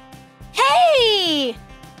 Hey!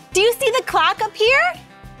 Do you see the clock up here?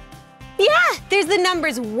 Yeah, there's the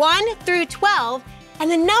numbers 1 through 12,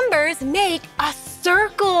 and the numbers make a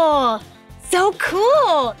circle. So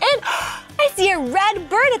cool. And I see a red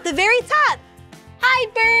bird at the very top. Hi,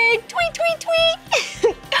 bird. Tweet, tweet, tweet.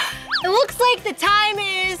 It looks like the time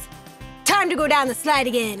is time to go down the slide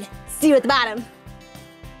again. See you at the bottom.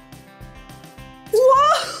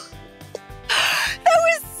 Whoa! That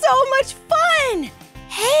was so much fun.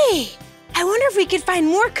 Hey, I wonder if we could find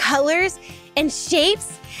more colors and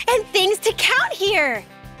shapes and things to count here.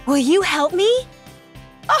 Will you help me?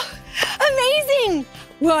 Oh, amazing.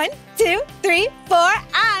 1, 2, 3, 4.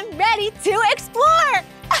 I'm ready to explore.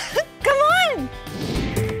 Come on.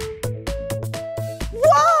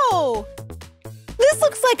 Whoa. This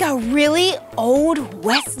looks like a really old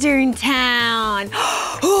Western town.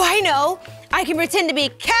 Oh, I know. I can pretend to be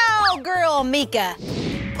Cowgirl Meekah.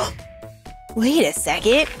 Wait a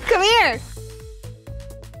second. Come here.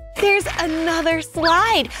 There's another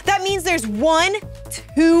slide. That means there's 1,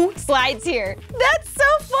 2 slides here. That's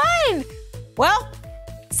so fun. Well,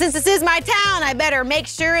 since this is my town, I better make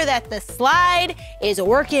sure that the slide is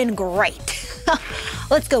working great.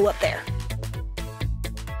 Let's go up there.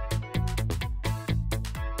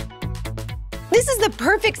 This is the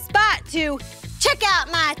perfect spot to check out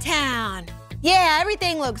my town. Yeah,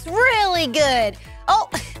 everything looks really good. Oh,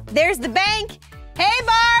 there's the bank. Hey,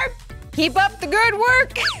 Barb, keep up the good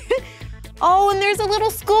work. Oh, and there's a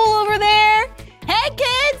little school over there. Hey,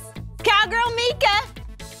 kids, Cowgirl Meekah.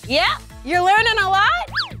 Yeah, you're learning a lot?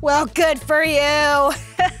 Well, good for you.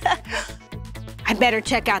 I better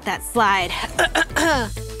check out that slide.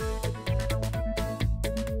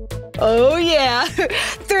 Oh, yeah.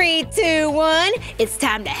 3, 2, 1. It's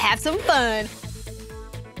time to have some fun.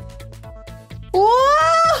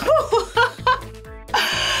 Whoa!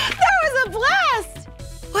 That was a blast.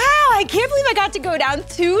 Wow, I can't believe I got to go down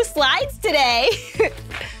 2 slides today.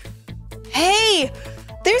 Hey,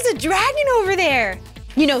 there's a dragon over there.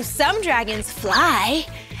 You know, some dragons fly,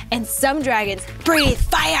 and some dragons breathe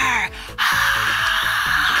fire.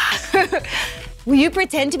 Will you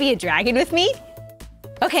pretend to be a dragon with me?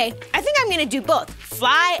 Okay, I think I'm gonna do both,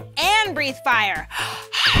 fly and breathe fire.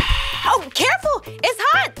 Oh, careful, it's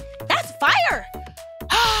hot. That's fire.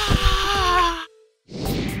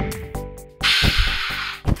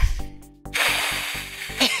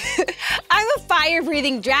 I'm a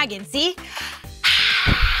fire-breathing dragon, see?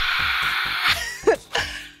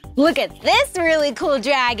 Look at this really cool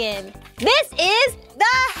dragon. This is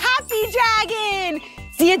the Happy Dragon.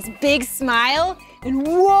 See its big smile? And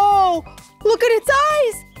whoa, look at its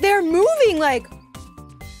eyes. They're moving like,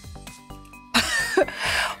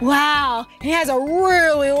 wow, it has a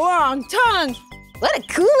really long tongue. What a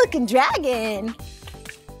cool looking dragon.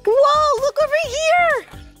 Whoa, look over here.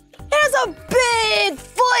 It has a big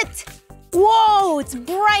foot. Whoa, it's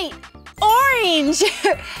bright orange.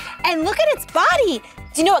 And look at its body.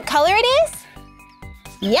 Do you know what color it is?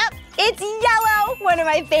 Yep, it's yellow, one of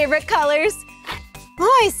my favorite colors.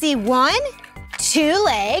 Oh, I see 1, 2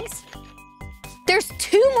 legs. There's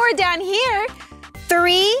 2 more down here.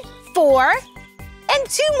 3, 4, and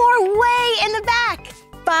 2 more way in the back.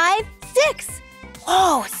 5, 6.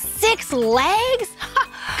 Oh, 6 legs?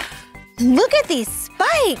 Look at these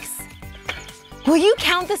spikes. Will you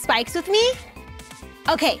count the spikes with me?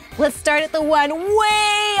 Okay, let's start at the one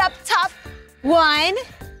way up top. 1,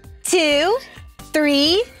 2,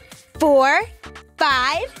 3, 4,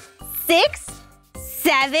 5, 6,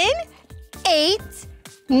 7, 8,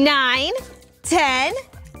 9, 10,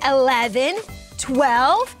 11,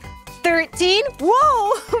 12, 13,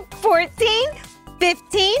 whoa, 14,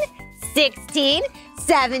 15, 16,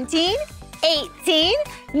 17, 18,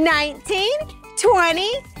 19,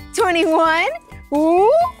 20, 21,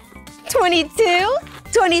 ooh, 22,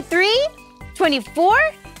 23,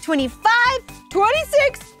 24, 25,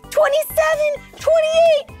 26, 27,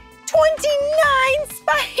 28, 29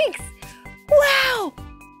 spikes. Wow,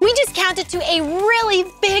 we just counted to a really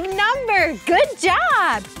big number. Good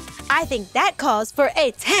job. I think that calls for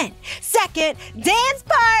a 10-second dance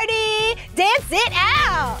party. Dance it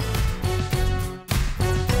out.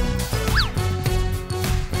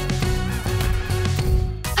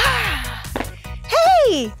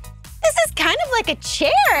 Hey, this is kind of like a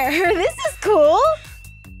chair. This is cool.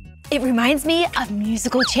 It reminds me of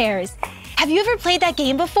musical chairs. Have you ever played that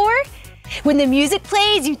game before? When the music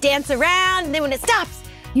plays, you dance around, and then when it stops,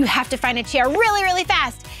 you have to find a chair really, really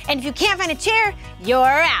fast. And if you can't find a chair, you're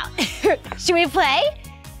out. Should we play?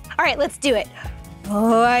 All right, let's do it.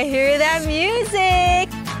 Oh, I hear that music.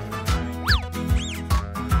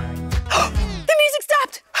 The music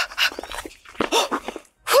stopped.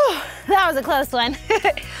 That was a close one.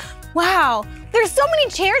 Wow, there's so many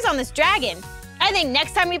chairs on this dragon. I think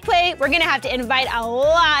next time we play, we're gonna have to invite a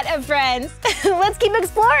lot of friends. Let's keep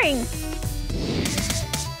exploring.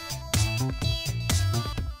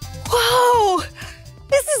 Whoa,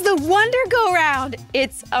 this is the Wonder Go Round.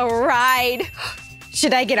 It's a ride.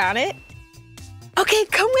 Should I get on it? Okay,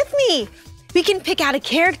 come with me. We can pick out a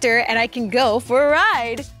character and I can go for a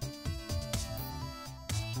ride.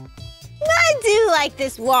 I do like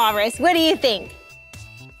this walrus. What do you think?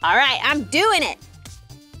 All right, I'm doing it.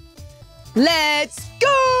 Let's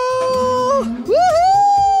go! Woohoo!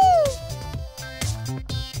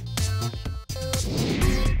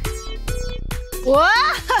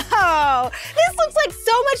 Whoa! This looks like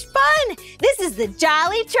so much fun. This is the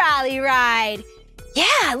Jolly Trolley ride.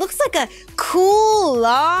 Yeah, it looks like a cool,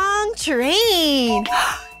 long train.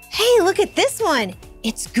 Hey, look at this one.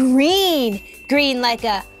 It's green. Green like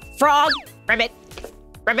a frog. Ribbit,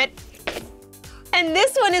 ribbit. And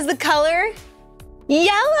this one is the color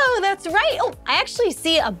yellow, that's right. Oh, I actually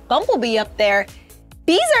see a bumblebee up there.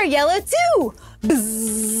 Bees are yellow too.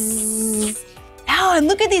 Bzzz. Oh, and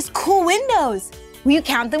look at these cool windows. Will you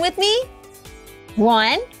count them with me?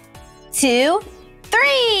 1, 2,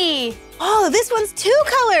 3. Oh, this one's 2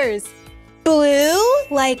 colors. Blue,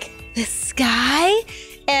 like the sky,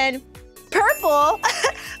 and purple,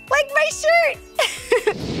 like my shirt.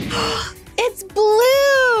 It's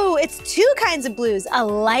blue. It's 2 kinds of blues, a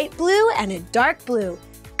light blue and a dark blue,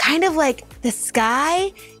 kind of like the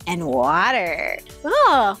sky and water.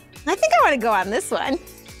 Oh, I think I want to go on this one.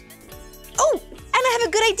 Oh, and I have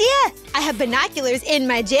a good idea. I have binoculars in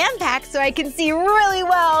my jam pack so I can see really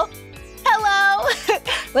well. Hello.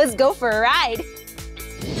 Let's go for a ride.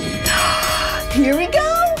 Here we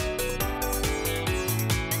go.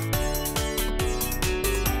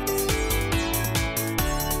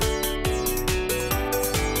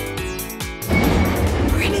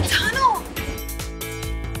 We're in a tunnel.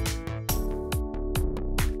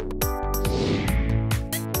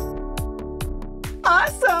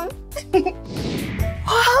 Awesome.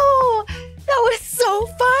 Whoa, that was so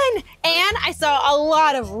fun. And I saw a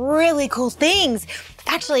lot of really cool things.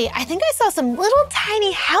 Actually, I think I saw some little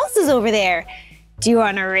tiny houses over there. Do you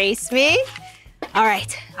want to race me? All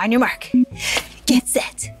right, on your mark. Get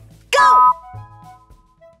set. Go!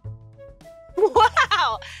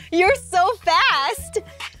 Wow, you're so fast.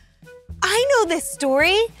 I know this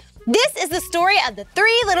story. This is the story of the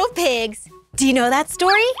 3 little pigs. Do you know that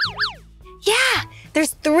story? Yeah,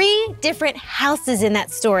 there's 3 different houses in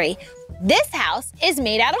that story. This house is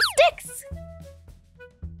made out of sticks.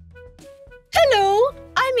 Hello,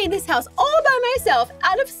 I made this house all by myself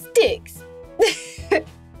out of sticks.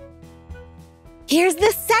 Here's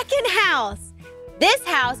the second house. This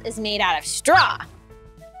house is made out of straw.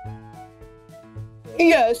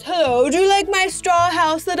 Yes, hello, do you like my straw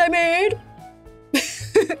house that I made?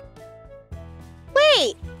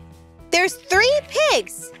 Wait, there's 3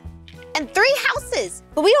 pigs and 3 houses,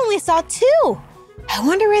 but we only saw 2. I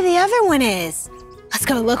wonder where the other one is. Let's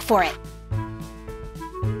go look for it.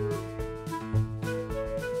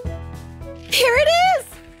 Here it is,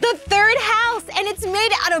 the 3rd house, and it's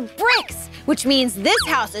made out of bricks, which means this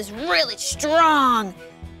house is really strong.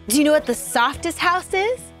 Do you know what the softest house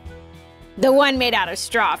is? The one made out of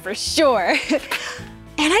straw, for sure.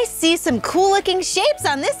 And I see some cool looking shapes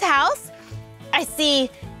on this house. I see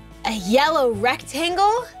a yellow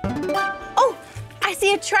rectangle. Oh, I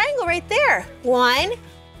see a triangle right there. 1,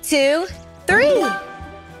 2, 3.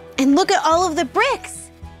 And look at all of the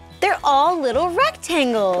bricks. They're all little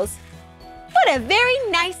rectangles. What a very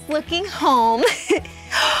nice looking home.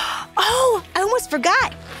 Oh, I almost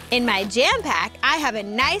forgot. In my jam pack, I have a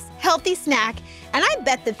nice healthy snack, and I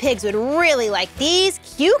bet the pigs would really like these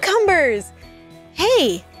cucumbers.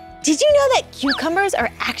 Hey, did you know that cucumbers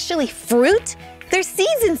are actually fruit? There's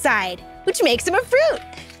seeds inside, which makes them a fruit.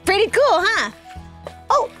 Pretty cool, huh?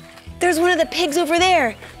 Oh, there's one of the pigs over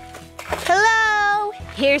there. Hello,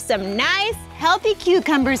 here's some nice, healthy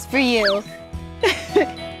cucumbers for you.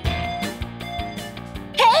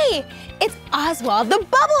 Hey, it's Oswald, the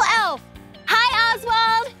bubble elf. Hi,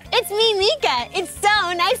 Oswald. It's me, Meekah. It's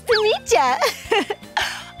so nice to meet ya.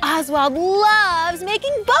 Oswald loves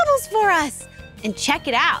making bubbles for us. And check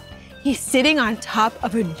it out. He's sitting on top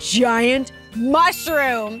of a giant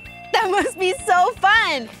mushroom. That must be so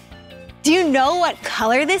fun. Do you know what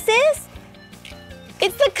color this is?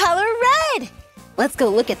 It's the color red. Let's go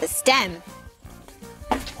look at the stem.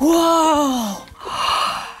 Whoa,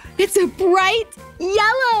 it's a bright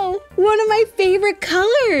yellow, one of my favorite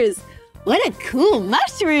colors. What a cool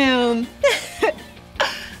mushroom.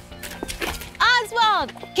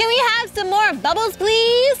 Oswald, can we have some more bubbles,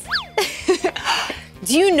 please?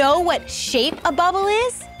 Do you know what shape a bubble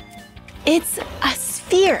is? It's a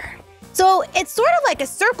sphere. So it's sort of like a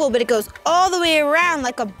circle, but it goes all the way around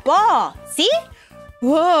like a ball. See?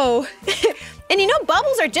 Whoa. And you know,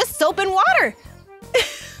 bubbles are just soap and water.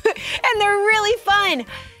 And they're really fun.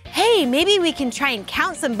 Hey, maybe we can try and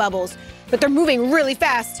count some bubbles, but they're moving really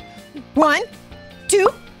fast. 1, 2,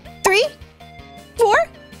 3, 4,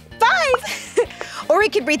 5. Or we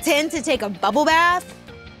could pretend to take a bubble bath.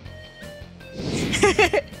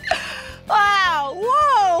 Wow,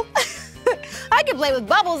 whoa. I could play with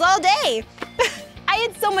bubbles all day. I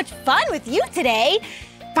had so much fun with you today,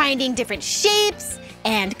 finding different shapes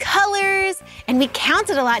and colors, and we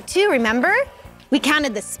counted a lot too, remember? We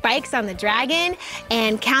counted the spikes on the dragon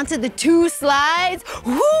and counted the 2 slides.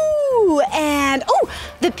 Woo! And oh,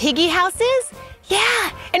 the piggy houses.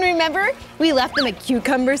 Yeah, and remember, we left them a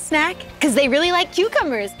cucumber snack because they really like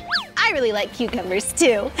cucumbers. I really like cucumbers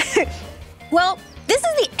too. Well, this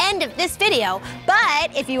is the end of this video,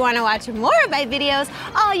 but if you want to watch more of my videos,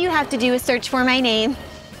 all you have to do is search for my name.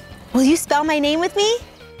 Will you spell my name with me?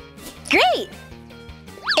 Great!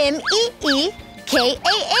 M-E-E-K-A-H.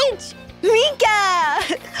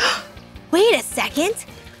 Meekah! Wait a second.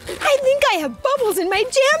 I think I have bubbles in my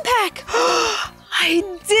jam pack. I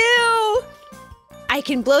do. I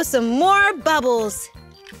can blow some more bubbles.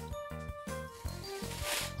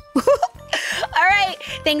 All right,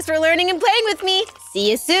 thanks for learning and playing with me.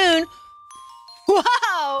 See you soon.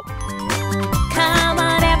 Wow!